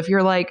now. So if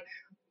you're like,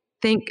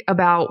 think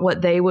about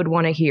what they would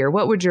want to hear,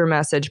 what would your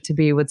message to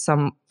be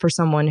for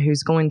someone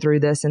who's going through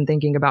this and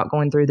thinking about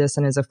going through this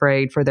and is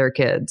afraid for their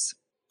kids?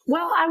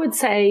 Well, I would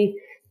say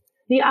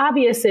the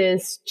obvious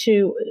is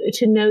to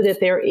know that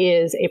there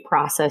is a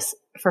process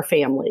for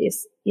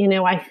families.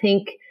 I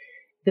think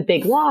the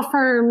big law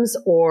firms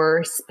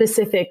or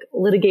specific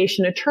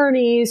litigation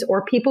attorneys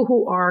or people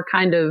who are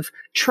kind of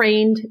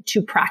trained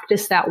to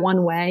practice that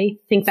one way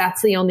think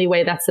that's the only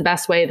way, that's the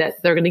best way,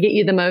 that they're going to get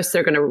you the most.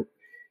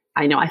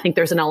 I think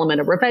there's an element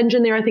of revenge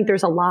in there. I think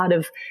there's a lot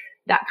of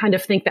that kind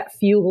of think that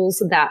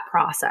fuels that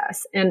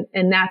process. And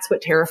that's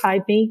what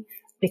terrified me,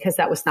 because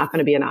that was not going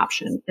to be an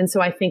option. And so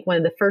I think one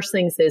of the first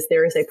things is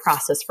there is a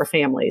process for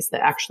families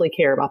that actually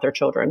care about their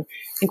children.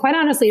 And quite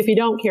honestly, if you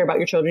don't care about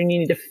your children, you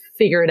need to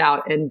figure it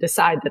out and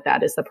decide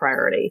that is the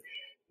priority,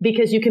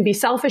 because you can be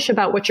selfish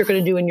about what you're going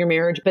to do in your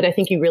marriage. But I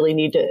think you really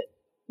need to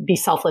be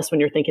selfless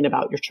when you're thinking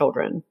about your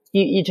children.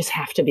 You just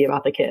have to be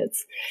about the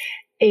kids.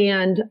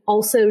 And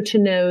also to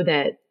know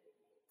that,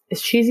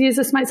 as cheesy as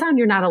this might sound,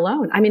 you're not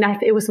alone. I mean,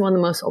 it was one of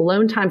the most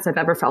alone times I've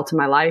ever felt in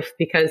my life,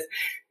 because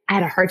I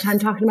had a hard time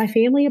talking to my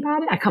family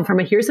about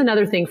it. Here's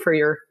another thing for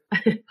your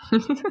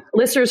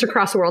listeners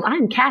across the world.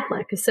 I'm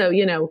Catholic. So,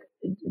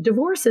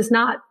 divorce is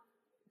not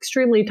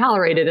extremely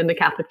tolerated in the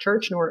Catholic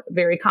Church, nor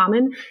very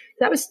common.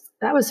 That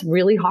was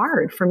really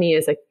hard for me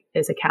as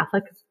a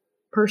Catholic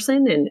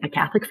person and a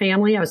Catholic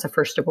family. I was the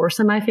first divorce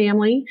in my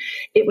family.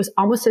 It was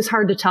almost as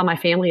hard to tell my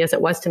family as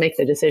it was to make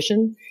the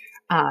decision.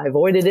 I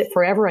avoided it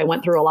forever. I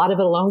went through a lot of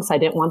it alone because I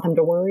didn't want them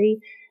to worry.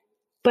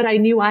 But I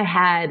knew I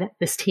had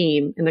this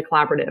team in the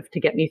collaborative to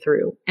get me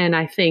through. And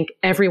I think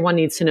everyone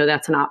needs to know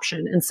that's an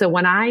option. And so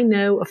when I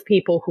know of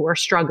people who are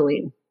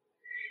struggling,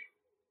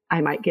 I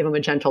might give them a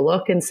gentle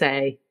look and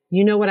say,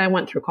 you know what I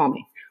went through, call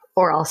me.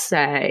 Or I'll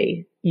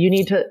say,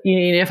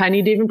 if I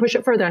need to even push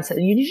it further, I said,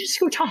 you need to just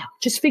go talk.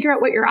 Just figure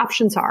out what your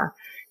options are.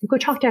 You go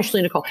talk to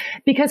Ashley Nicole.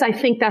 Because I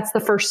think that's the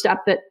first step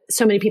that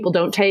so many people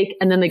don't take,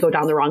 and then they go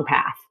down the wrong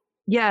path.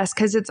 Yes,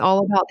 because it's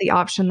all about the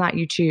option that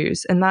you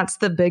choose. And that's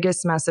the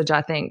biggest message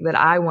I think that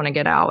I want to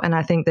get out. And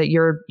I think that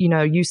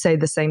you say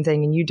the same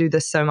thing, and you do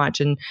this so much,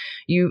 and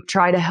you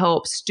try to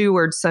help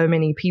steward so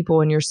many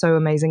people, and you're so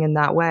amazing in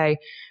that way,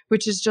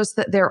 which is just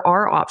that there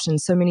are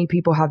options. So many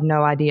people have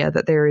no idea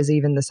that there is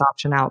even this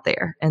option out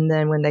there. And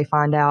then when they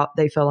find out,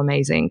 they feel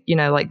amazing.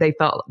 Like they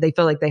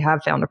feel like they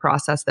have found a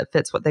process that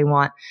fits what they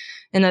want.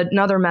 And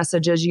another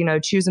message is,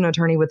 choose an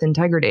attorney with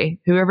integrity.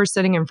 Whoever's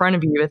sitting in front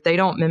of you, if they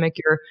don't mimic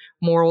your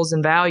morals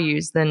and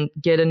values, then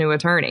get a new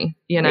attorney.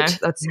 Right.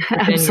 That's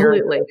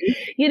absolutely.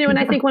 And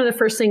I think one of the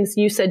first things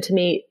you said to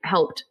me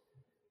helped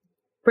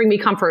bring me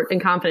comfort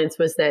and confidence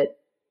was that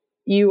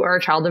you are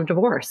a child of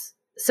divorce.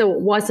 So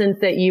it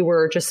wasn't that you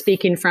were just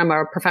speaking from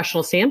a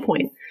professional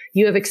standpoint.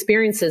 You have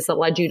experiences that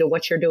led you to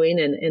what you're doing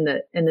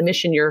and the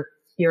mission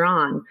you're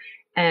on.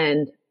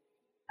 And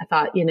I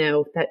thought,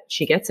 that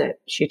she gets it.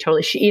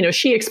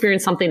 She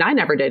experienced something I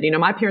never did.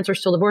 My parents are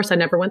still divorced. I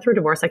never went through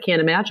divorce. I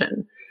can't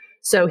imagine.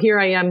 So here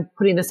I am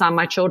putting this on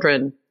my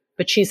children,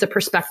 but she's a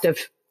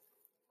perspective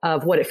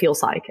of what it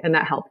feels like. And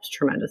that helped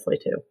tremendously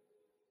too.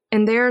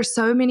 And there are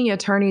so many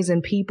attorneys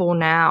and people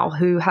now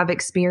who have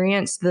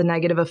experienced the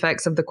negative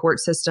effects of the court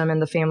system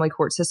and the family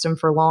court system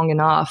for long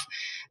enough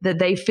that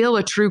they feel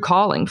a true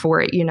calling for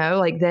it.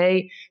 Like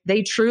they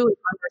truly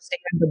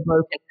understand the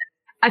brokenness.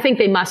 I think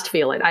they must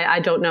feel it. I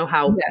don't know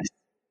how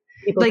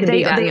people can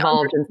be that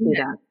involved and see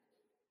that.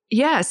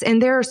 Yes.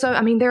 And there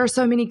are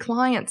so many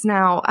clients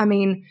now.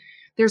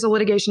 There's a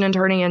litigation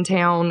attorney in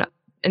town,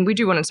 and we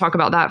do want to talk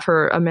about that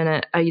for a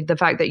minute. The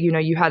fact that,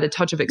 you had a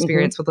touch of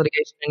experience with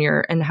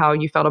litigation and how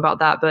you felt about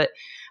that. But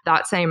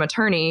that same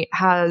attorney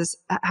has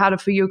had a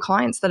few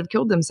clients that have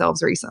killed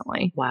themselves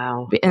recently.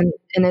 Wow. And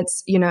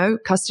it's,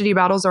 custody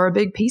battles are a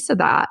big piece of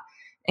that.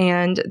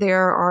 And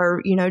there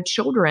are,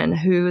 children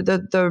who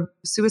the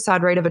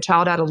suicide rate of a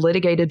child out of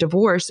litigated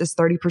divorce is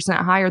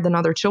 30% higher than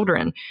other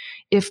children.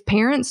 If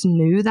parents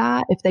knew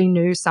that, if they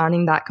knew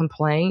signing that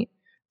complaint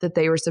that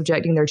they were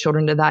subjecting their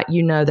children to that,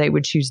 they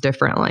would choose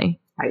differently.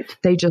 Right.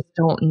 They just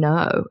don't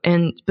know.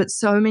 But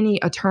so many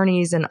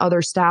attorneys and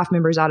other staff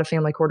members out of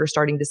family court are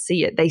starting to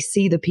see it. They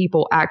see the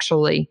people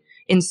actually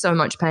in so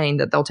much pain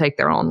that they'll take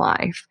their own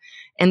life.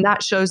 And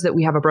that shows that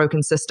we have a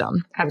broken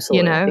system.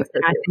 Absolutely. I think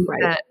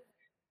that.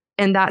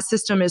 And that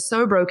system is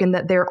so broken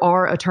that there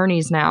are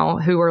attorneys now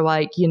who are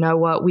like, you know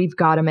what, we've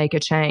got to make a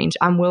change.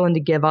 I'm willing to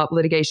give up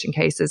litigation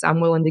cases.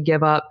 I'm willing to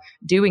give up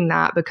doing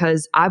that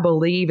because I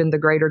believe in the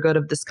greater good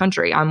of this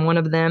country. I'm one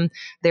of them.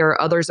 There are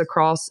others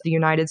across the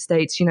United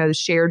States,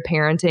 shared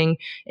parenting,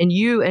 and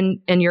you and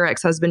your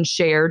ex-husband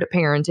shared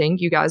parenting.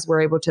 You guys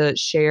were able to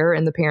share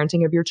in the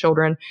parenting of your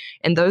children.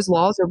 And those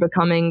laws are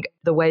becoming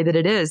the way that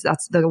it is.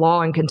 That's the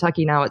law in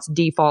Kentucky now. It's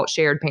default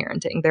shared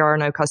parenting. There are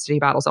no custody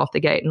battles off the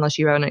gate unless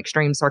you have an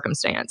extreme circumstance.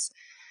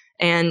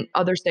 And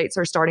other states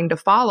are starting to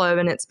follow,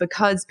 and it's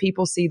because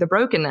people see the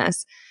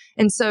brokenness.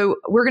 And so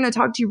we're going to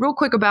talk to you real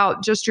quick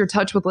about just your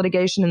touch with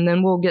litigation, and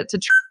then we'll get to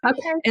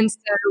okay. And so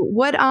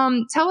what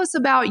tell us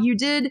about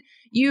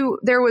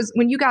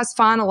when you guys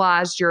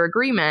finalized your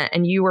agreement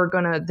and you were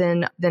going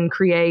to then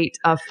create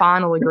a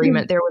final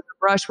agreement, there was a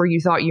rush where you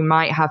thought you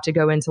might have to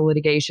go into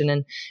litigation,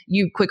 and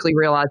you quickly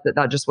realized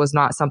that just was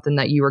not something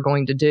that you were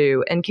going to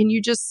do. And can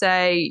you just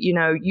say,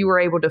 you were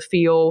able to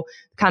feel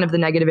kind of the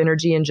negative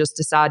energy and just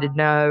decided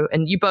no,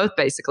 and you both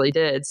basically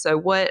did. So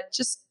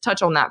just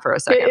touch on that for a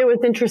second. It was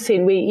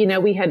interesting.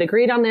 We had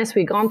agreed on this.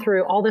 We'd gone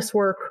through all this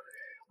work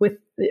with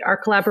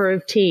our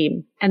collaborative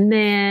team. And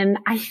then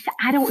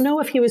I don't know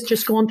if he was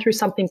just going through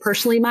something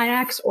personally, my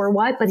ex, or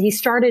what, but he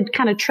started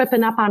kind of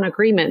tripping up on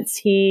agreements.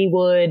 He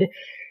would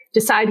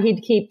decide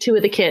he'd keep 2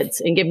 of the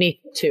kids and give me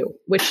 2,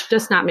 which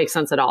does not make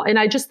sense at all. And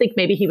I just think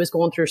maybe he was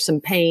going through some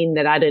pain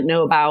that I didn't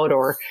know about,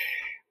 or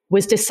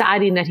was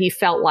deciding that he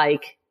felt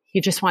like he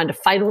just wanted to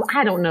fight.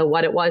 I don't know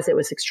what it was. It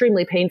was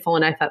extremely painful.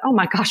 And I thought, oh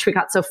my gosh, we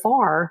got so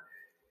far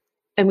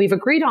and we've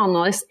agreed on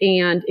this.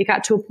 And it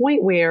got to a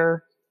point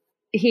where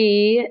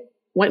he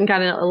went and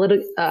got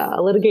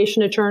a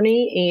litigation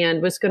attorney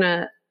and was going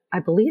to, I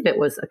believe it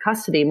was a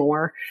custody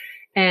more.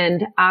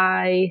 And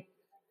I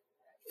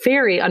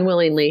very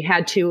unwillingly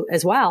had to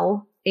as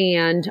well.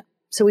 And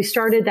so we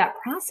started that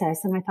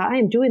process, and I thought, I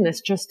am doing this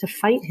just to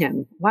fight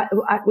him.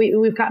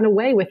 We've gotten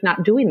away with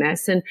not doing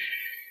this. And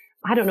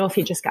I don't know if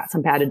he just got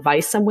some bad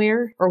advice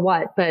somewhere or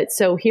what, but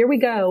so here we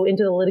go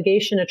into the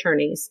litigation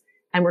attorneys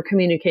and we're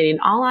communicating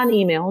all on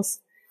emails.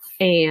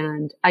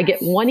 And I get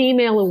one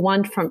email a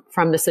month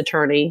from this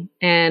attorney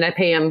and I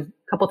pay him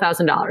a couple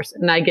 $1,000s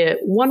and I get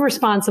one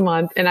response a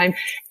month.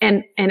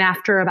 And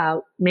after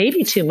about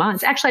maybe 2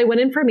 months, actually I went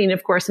in for a meeting,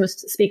 of course, and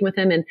was speaking with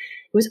him. And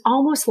it was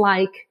almost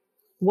like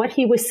what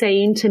he was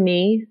saying to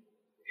me.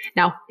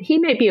 Now, he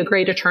may be a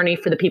great attorney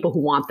for the people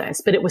who want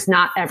this, but it was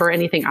not ever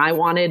anything I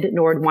wanted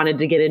nor wanted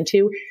to get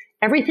into.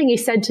 Everything he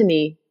said to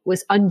me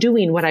was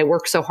undoing what I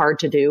worked so hard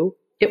to do.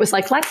 It was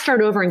like, let's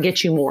start over and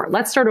get you more.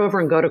 Let's start over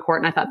and go to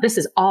court. And I thought, this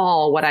is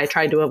all what I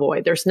tried to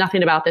avoid. There's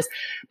nothing about this.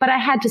 But I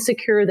had to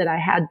secure that I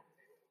had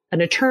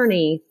an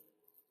attorney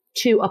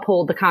to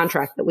uphold the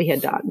contract that we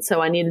had done.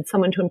 So I needed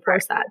someone to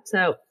enforce that.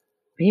 So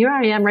here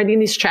I am writing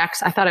these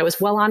checks. I thought I was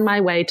well on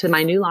my way to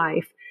my new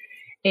life.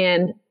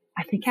 And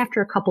I think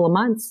after a couple of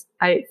months,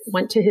 I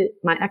went to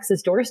my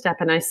ex's doorstep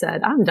and I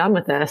said, I'm done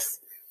with this.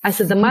 I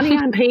said, the money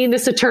I'm paying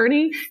this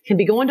attorney can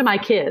be going to my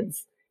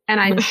kids. And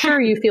I'm sure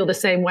you feel the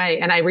same way.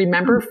 And I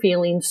remember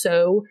feeling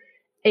so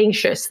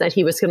anxious that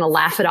he was going to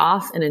laugh it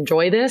off and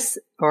enjoy this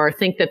or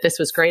think that this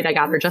was great. I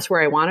got her just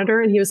where I wanted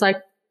her. And he was like,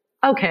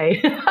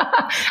 okay.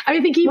 I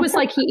think he was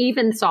like, he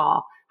even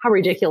saw how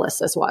ridiculous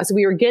this was.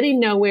 We were getting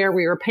nowhere.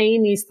 We were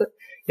paying these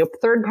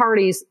third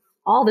parties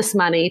all this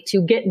money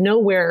to get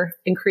nowhere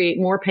and create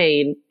more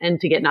pain and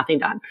to get nothing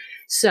done.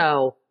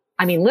 So,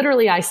 I mean,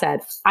 literally I said,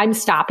 I'm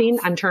stopping.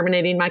 I'm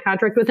terminating my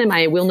contract with him.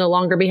 I will no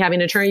longer be having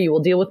an attorney. You will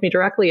deal with me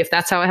directly if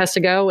that's how it has to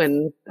go.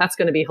 And that's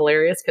going to be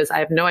hilarious because I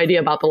have no idea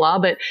about the law.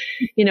 But,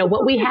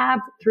 what we have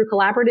through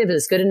collaborative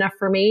is good enough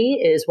for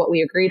me, is what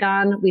we agreed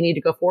on. We need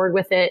to go forward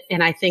with it.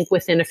 And I think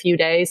within a few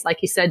days, like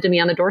he said to me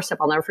on the doorstep,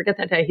 I'll never forget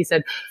that day. He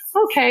said,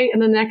 okay.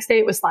 And the next day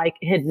it was like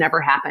it had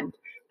never happened.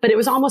 But it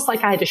was almost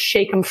like I had to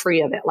shake him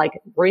free of it. Like,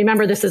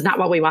 remember, this is not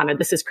what we wanted.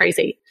 This is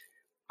crazy.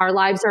 Our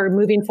lives are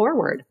moving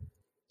forward.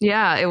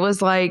 Yeah, it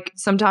was like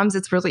sometimes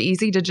it's really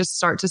easy to just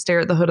start to stare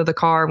at the hood of the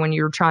car when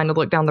you're trying to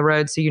look down the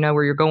road so you know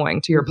where you're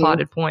going to your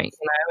plotted point,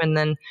 and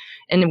then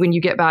when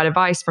you get bad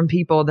advice from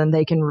people, then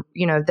they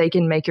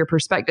can make your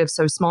perspective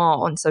so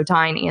small and so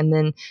tiny, and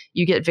then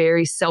you get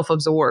very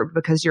self-absorbed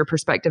because your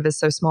perspective is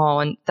so small,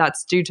 and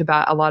that's due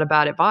to a lot of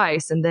bad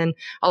advice. And then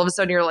all of a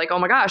sudden you're like, oh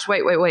my gosh,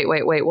 wait,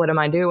 what am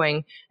I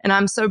doing? And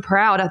I'm so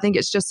proud. I think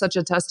it's just such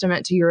a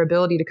testament to your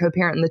ability to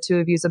co-parent and the two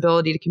of you's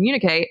ability to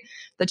communicate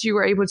that you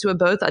were able to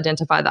both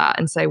identify that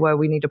and say, well,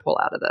 we need to pull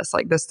out of this.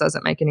 Like, this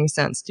doesn't make any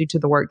sense due to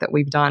the work that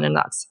we've done. And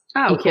that's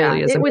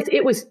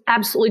it was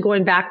absolutely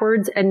going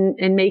backwards and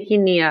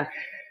making me a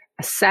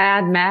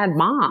sad, mad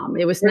mom.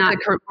 It was not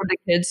were the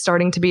kids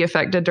starting to be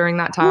affected during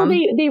that time. Well,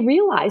 they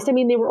realized,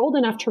 they were old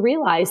enough to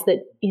realize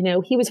that,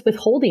 he was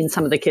withholding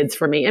some of the kids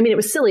from me. It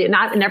was silly. It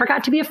never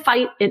got to be a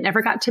fight. It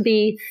never got to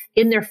be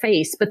in their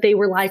face, but they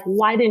were like,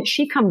 why didn't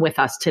she come with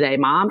us today,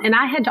 Mom? And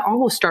I had to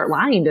almost start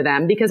lying to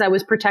them because I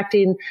was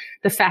protecting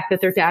the fact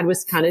that their dad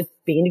was kind of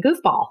being a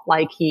goofball.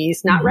 Like,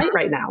 he's not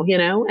right now,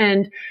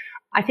 and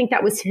I think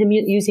that was him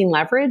using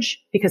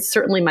leverage, because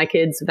certainly my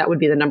kids, that would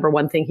be the number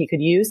one thing he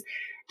could use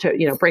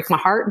to, break my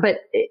heart. But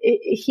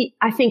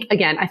I think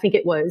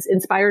it was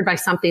inspired by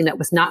something that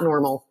was not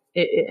normal.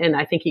 And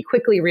I think he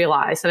quickly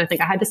realized, and I think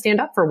I had to stand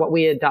up for what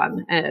we had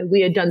done. We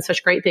had done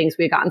such great things.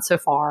 We had gotten so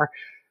far.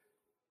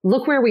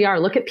 Look where we are.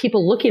 Look at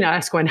people looking at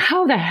us going,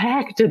 how the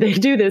heck did they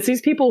do this? These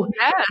people,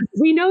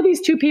 we know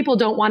these two people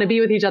don't want to be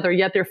with each other,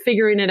 yet they're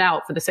figuring it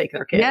out for the sake of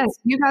their kids. Yes,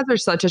 you guys are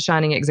such a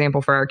shining example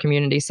for our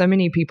community. So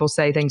many people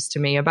say things to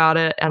me about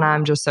it, and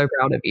I'm just so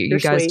proud of you. You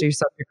guys do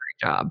such a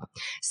great job.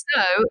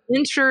 So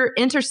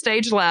enter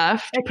stage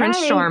left, okay.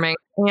 Prince Charming,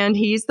 and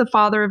he's the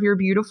father of your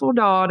beautiful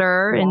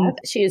daughter. Yes, and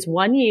she is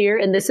 1 year,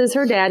 and this is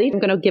her daddy. I'm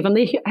going to give him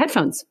the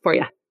headphones for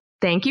you.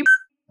 Thank you.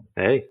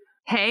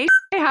 Hey,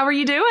 how are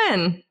you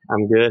doing?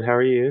 I'm good. How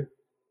are you?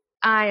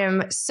 I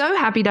am so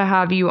happy to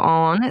have you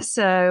on.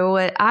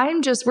 So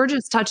we're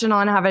just touching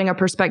on having a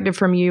perspective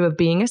from you of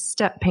being a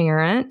step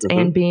parent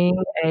and being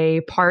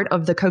a part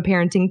of the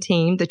co-parenting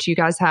team that you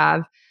guys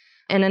have,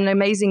 and an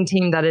amazing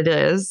team that it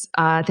is.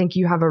 I think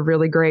you have a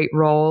really great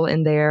role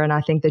in there. And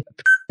I think that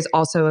he's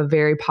also a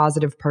very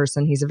positive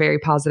person. He's a very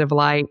positive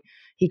light.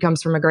 He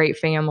comes from a great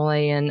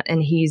family, and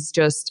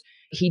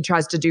he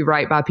tries to do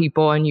right by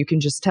people, and you can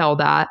just tell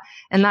that.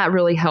 And that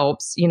really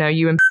helps.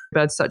 You and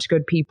both such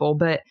good people,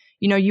 but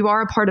you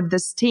are a part of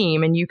this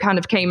team, and you kind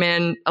of came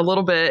in a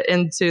little bit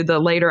into the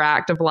later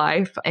act of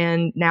life.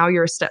 And now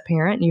you're a step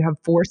parent, and you have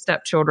 4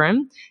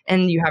 stepchildren,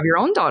 and you have your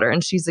own daughter,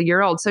 and she's a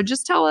year old. So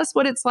just tell us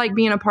what it's like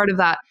being a part of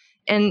that.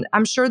 And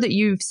I'm sure that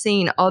you've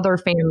seen other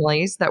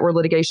families that were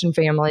litigation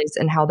families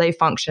and how they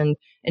functioned,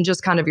 and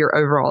just kind of your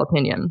overall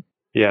opinion.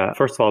 Yeah.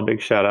 First of all, big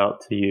shout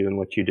out to you and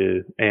what you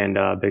do, and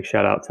big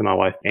shout out to my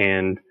wife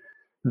and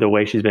the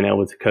way she's been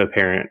able to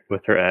co-parent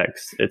with her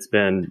ex. It's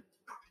been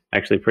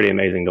actually pretty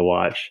amazing to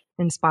watch.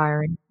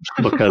 Inspiring.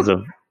 Because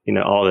of,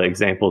 all the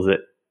examples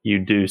that you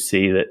do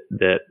see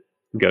that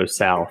go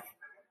south.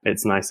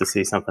 It's nice to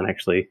see something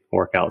actually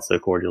work out so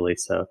cordially.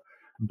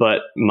 But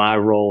my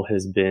role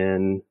has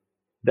been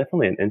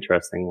definitely an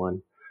interesting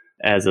one.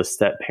 As a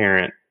step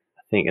parent,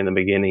 I think in the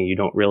beginning, you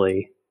don't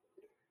really,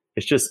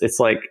 it's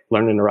like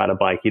learning to ride a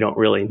bike. You don't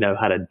really know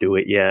how to do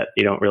it yet.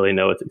 You don't really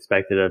know what's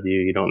expected of you.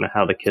 You don't know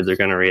how the kids are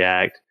going to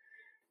react.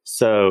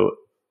 So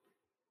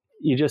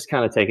you just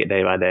kind of take it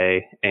day by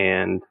day.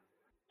 And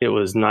it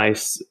was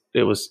nice.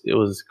 It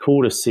was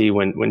cool to see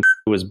when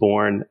she was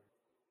born,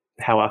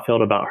 how I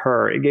felt about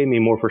her. It gave me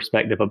more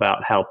perspective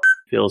about how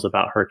feels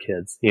about her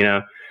kids,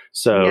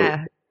 So,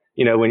 Yeah.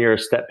 When you're a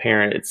step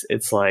parent,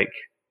 it's like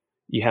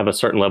you have a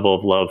certain level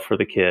of love for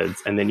the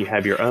kids, and then you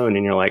have your own,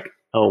 and you're like,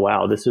 oh,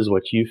 wow, this is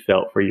what you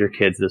felt for your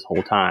kids this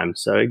whole time.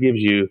 So it gives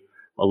you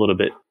a little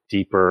bit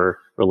deeper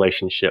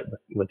relationship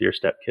with your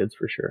step kids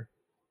for sure.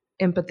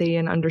 Empathy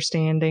and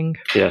understanding.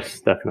 Yes,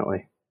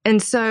 definitely.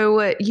 And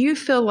so you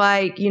feel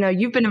like,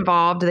 you've been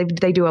involved.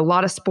 They do a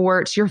lot of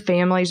sports. Your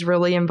family's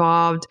really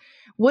involved.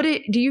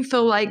 Do you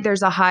feel like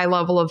there's a high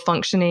level of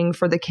functioning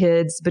for the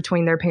kids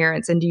between their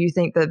parents? And do you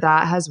think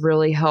that has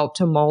really helped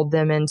to mold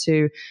them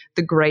into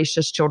the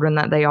gracious children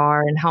that they are,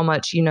 and how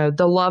much,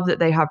 the love that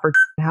they have for,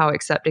 and how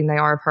accepting they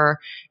are of her,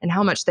 and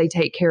how much they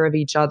take care of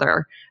each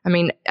other? I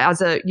mean,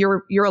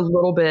 you're a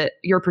little bit,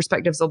 your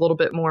perspective's a little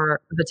bit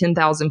more of a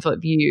 10,000 foot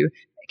view.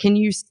 Can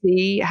you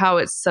see how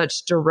it's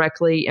such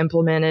directly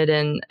implemented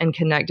and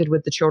connected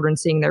with the children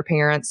seeing their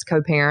parents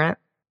co-parent?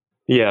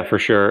 Yeah, for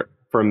sure.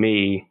 For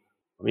me,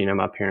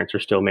 my parents are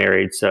still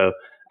married, so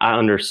I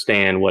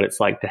understand what it's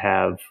like to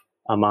have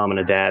a mom and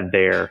a dad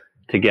there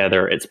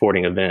together at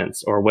sporting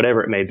events or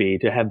whatever it may be,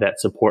 to have that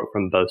support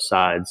from both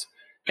sides.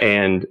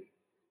 And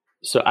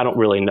so I don't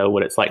really know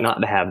what it's like not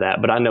to have that,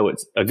 but I know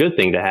it's a good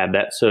thing to have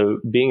that. So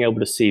being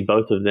able to see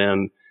both of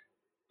them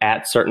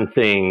at certain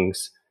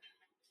things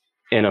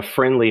in a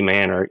friendly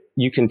manner,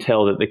 you can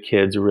tell that the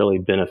kids really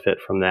benefit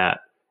from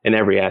that in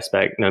every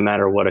aspect, no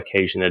matter what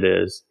occasion it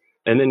is.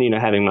 And then,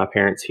 having my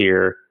parents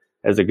here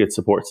as a good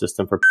support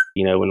system for,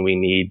 when we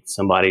need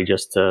somebody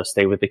just to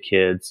stay with the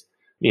kids,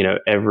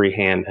 every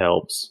hand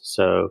helps.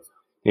 So,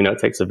 it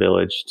takes a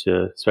village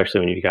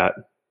especially when you've got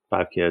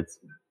 5 kids.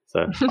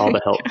 So all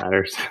the help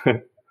matters.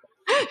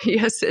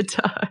 Yes, it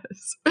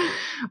does.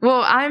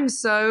 Well, I'm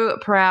so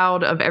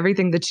proud of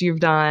everything that you've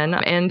done.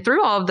 And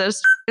through all of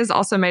this, has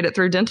also made it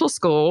through dental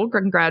school.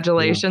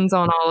 Congratulations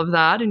on all of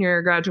that and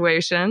your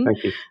graduation.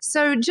 Thank you.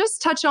 So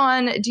just touch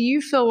on, do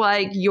you feel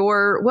like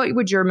what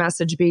would your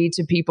message be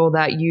to people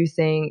that you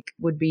think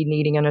would be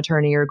needing an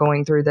attorney or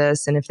going through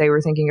this? And if they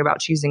were thinking about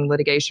choosing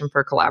litigation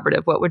for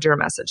collaborative, what would your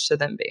message to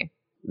them be?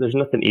 There's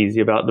nothing easy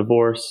about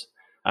divorce.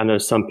 I know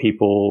some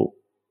people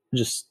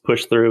just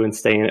push through and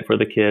stay in it for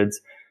the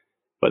kids.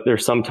 But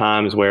there's some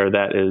times where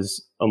that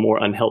is a more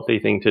unhealthy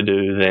thing to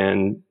do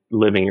than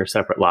living your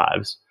separate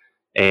lives.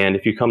 And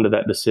if you come to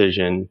that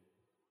decision,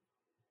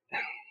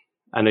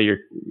 I know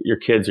your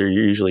kids are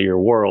usually your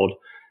world,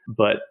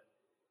 but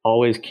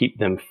always keep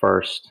them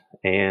first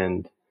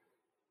and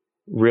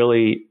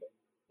really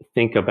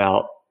think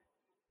about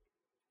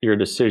your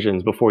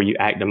decisions before you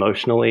act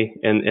emotionally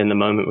in the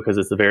moment, because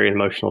it's a very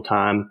emotional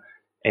time.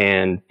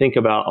 And think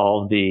about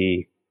all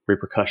the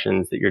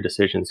repercussions that your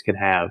decisions could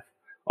have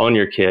on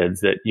your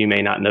kids that you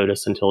may not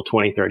notice until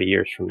 20, 30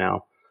 years from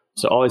now.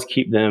 So always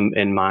keep them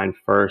in mind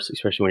first,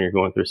 especially when you're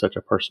going through such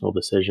a personal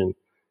decision.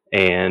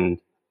 And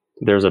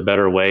there's a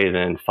better way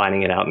than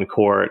fighting it out in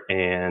court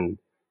and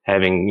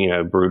having,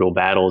 brutal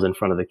battles in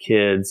front of the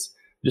kids.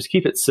 Just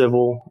keep it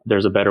civil.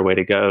 There's a better way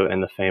to go.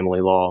 And the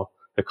family law,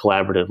 the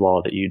collaborative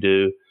law that you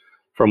do,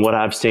 from what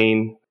I've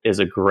seen, is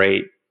a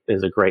great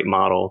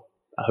model.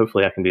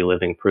 Hopefully I can be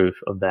living proof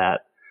of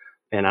that.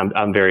 And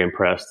I'm very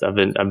impressed. I've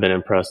been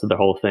impressed with the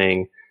whole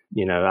thing.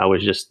 I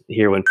was just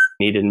here when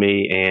needed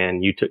me,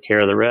 and you took care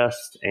of the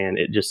rest, and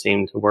it just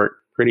seemed to work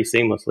pretty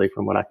seamlessly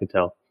from what I could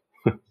tell.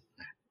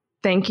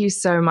 Thank you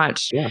so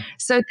much. Yeah.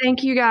 So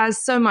thank you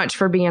guys so much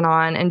for being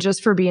on and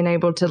just for being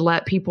able to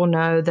let people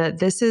know that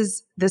this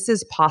is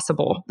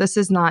possible. This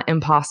is not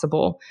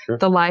impossible. Sure.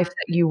 The life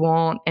that you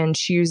want, and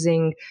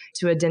choosing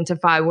to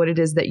identify what it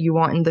is that you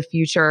want in the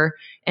future.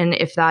 And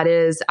if that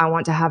is, I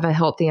want to have a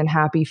healthy and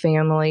happy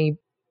family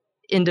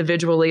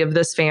individually of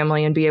this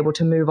family, and be able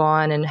to move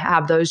on and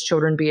have those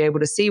children be able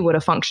to see what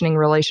a functioning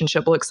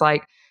relationship looks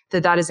like,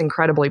 that is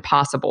incredibly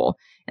possible,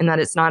 and that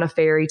it's not a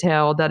fairy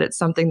tale, that it's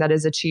something that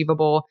is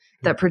achievable,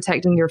 that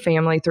protecting your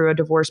family through a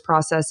divorce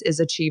process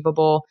is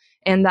achievable.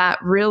 And that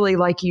really,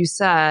 like you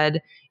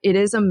said, it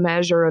is a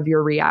measure of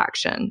your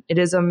reaction. It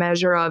is a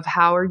measure of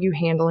how are you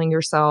handling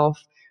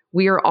yourself.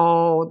 We are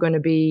all going to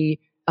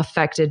be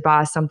affected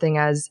by something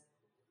as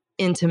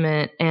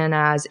intimate and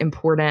as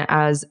important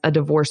as a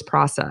divorce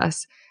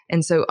process.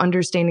 And so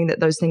understanding that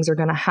those things are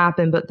going to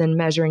happen, but then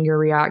measuring your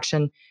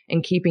reaction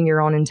and keeping your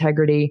own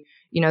integrity,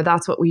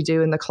 that's what we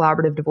do in the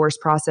collaborative divorce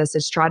process,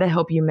 is try to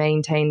help you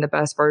maintain the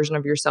best version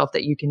of yourself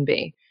that you can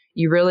be.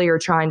 You really are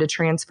trying to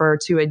transfer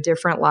to a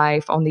different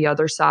life on the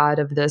other side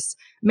of this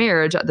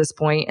marriage at this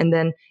point.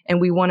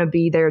 And we want to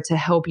be there to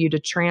help you to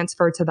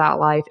transfer to that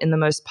life in the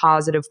most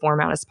positive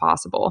format as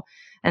possible.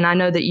 And I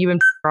know that you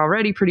and are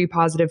already pretty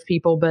positive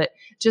people, but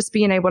just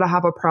being able to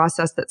have a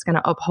process that's going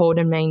to uphold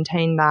and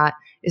maintain that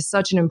is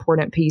such an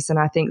important piece. And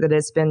I think that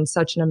it's been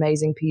such an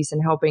amazing piece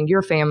in helping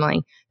your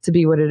family to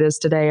be what it is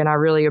today. And I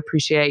really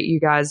appreciate you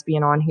guys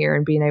being on here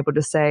and being able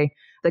to say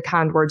the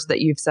kind words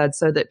that you've said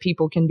so that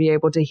people can be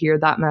able to hear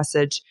that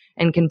message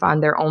and can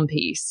find their own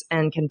peace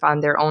and can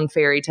find their own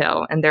fairy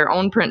tale and their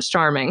own Prince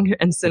Charming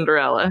and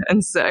Cinderella.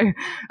 And so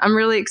I'm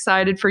really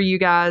excited for you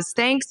guys.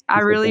 Thanks. I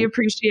really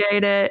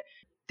appreciate it.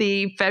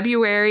 The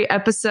February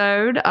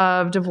episode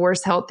of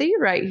Divorce Healthy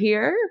right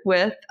here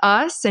with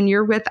us, and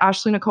you're with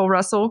Ashley Nicole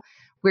Russell.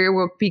 We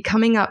will be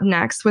coming up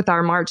next with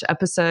our March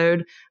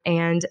episode,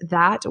 and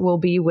that will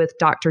be with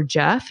Dr.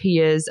 Jeff. He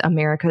is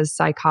America's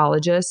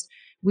psychologist.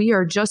 We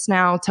are just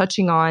now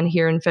touching on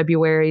here in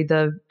February,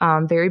 the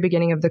very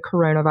beginning of the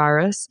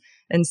coronavirus.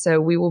 And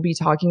so we will be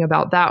talking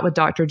about that with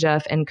Dr.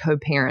 Jeff and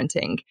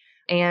co-parenting.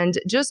 And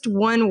just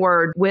one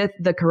word with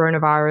the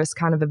coronavirus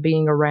kind of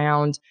being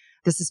around.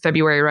 This is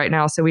February right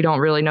now, so we don't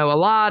really know a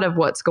lot of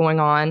what's going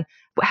on.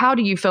 But how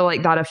do you feel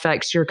like that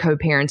affects your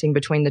co-parenting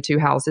between the two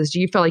houses? Do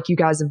you feel like you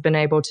guys have been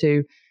able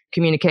to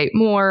communicate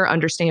more,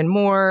 understand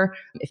more?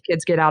 If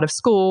kids get out of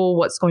school,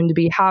 what's going to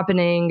be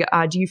happening?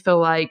 Do you feel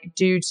like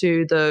due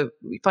to the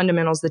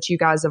fundamentals that you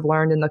guys have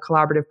learned in the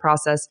collaborative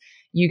process,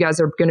 you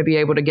guys are going to be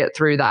able to get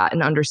through that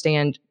and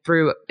understand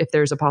through if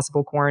there's a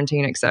possible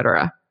quarantine, et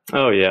cetera?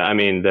 Oh, yeah. I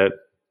mean, that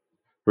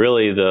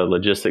really the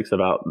logistics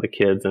about the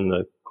kids and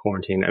the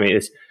quarantine. I mean,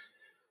 it's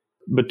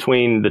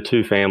between the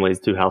two families,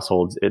 two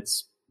households,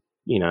 it's,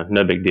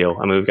 no big deal.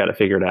 I mean, we've got to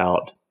figure it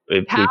out.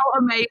 How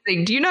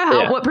amazing. Do you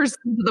know what percent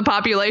of the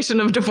population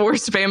of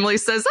divorced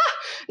families says,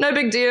 no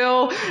big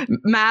deal,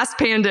 mass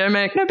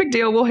pandemic, no big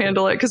deal, we'll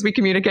handle it because we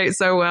communicate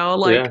so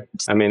well. I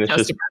mean, it's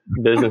just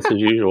business as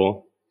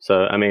usual.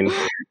 So, I mean,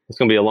 it's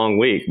going to be a long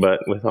week, but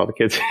with all the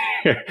kids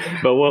here,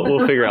 but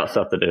we'll figure out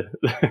stuff to do.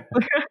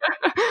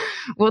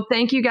 Well,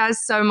 thank you guys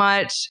so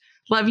much.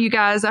 Love you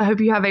guys. I hope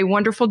you have a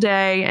wonderful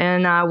day,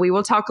 and we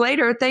will talk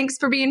later. Thanks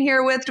for being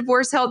here with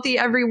Divorce Healthy,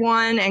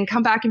 everyone, and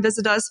come back and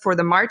visit us for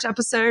the March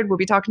episode. We'll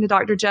be talking to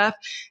Dr. Jeff.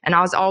 And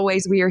as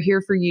always, we are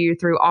here for you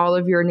through all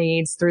of your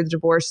needs through the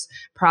divorce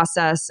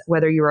process,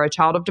 whether you are a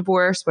child of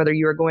divorce, whether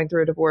you are going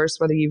through a divorce,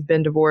 whether you've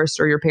been divorced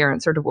or your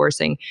parents are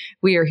divorcing.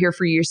 We are here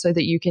for you so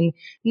that you can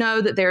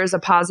know that there is a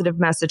positive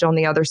message on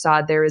the other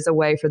side. There is a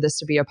way for this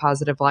to be a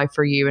positive life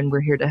for you, and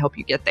we're here to help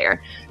you get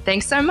there.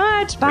 Thanks so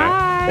much. Bye.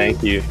 Right.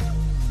 Thank you.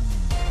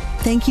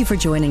 Thank you for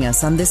joining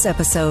us on this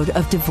episode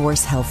of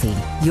Divorce Healthy,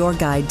 your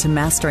guide to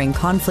mastering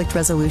conflict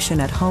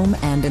resolution at home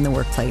and in the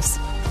workplace.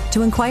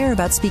 To inquire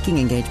about speaking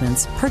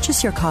engagements,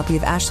 purchase your copy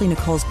of Ashley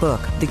Nicole's book,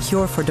 The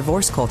Cure for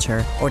Divorce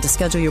Culture, or to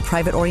schedule your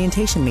private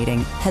orientation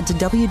meeting, head to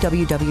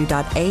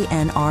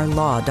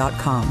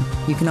www.anrlaw.com.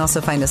 You can also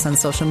find us on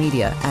social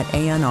media at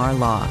ANR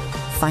Law.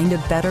 Find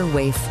a better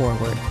way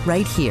forward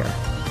right here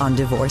on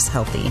Divorce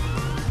Healthy.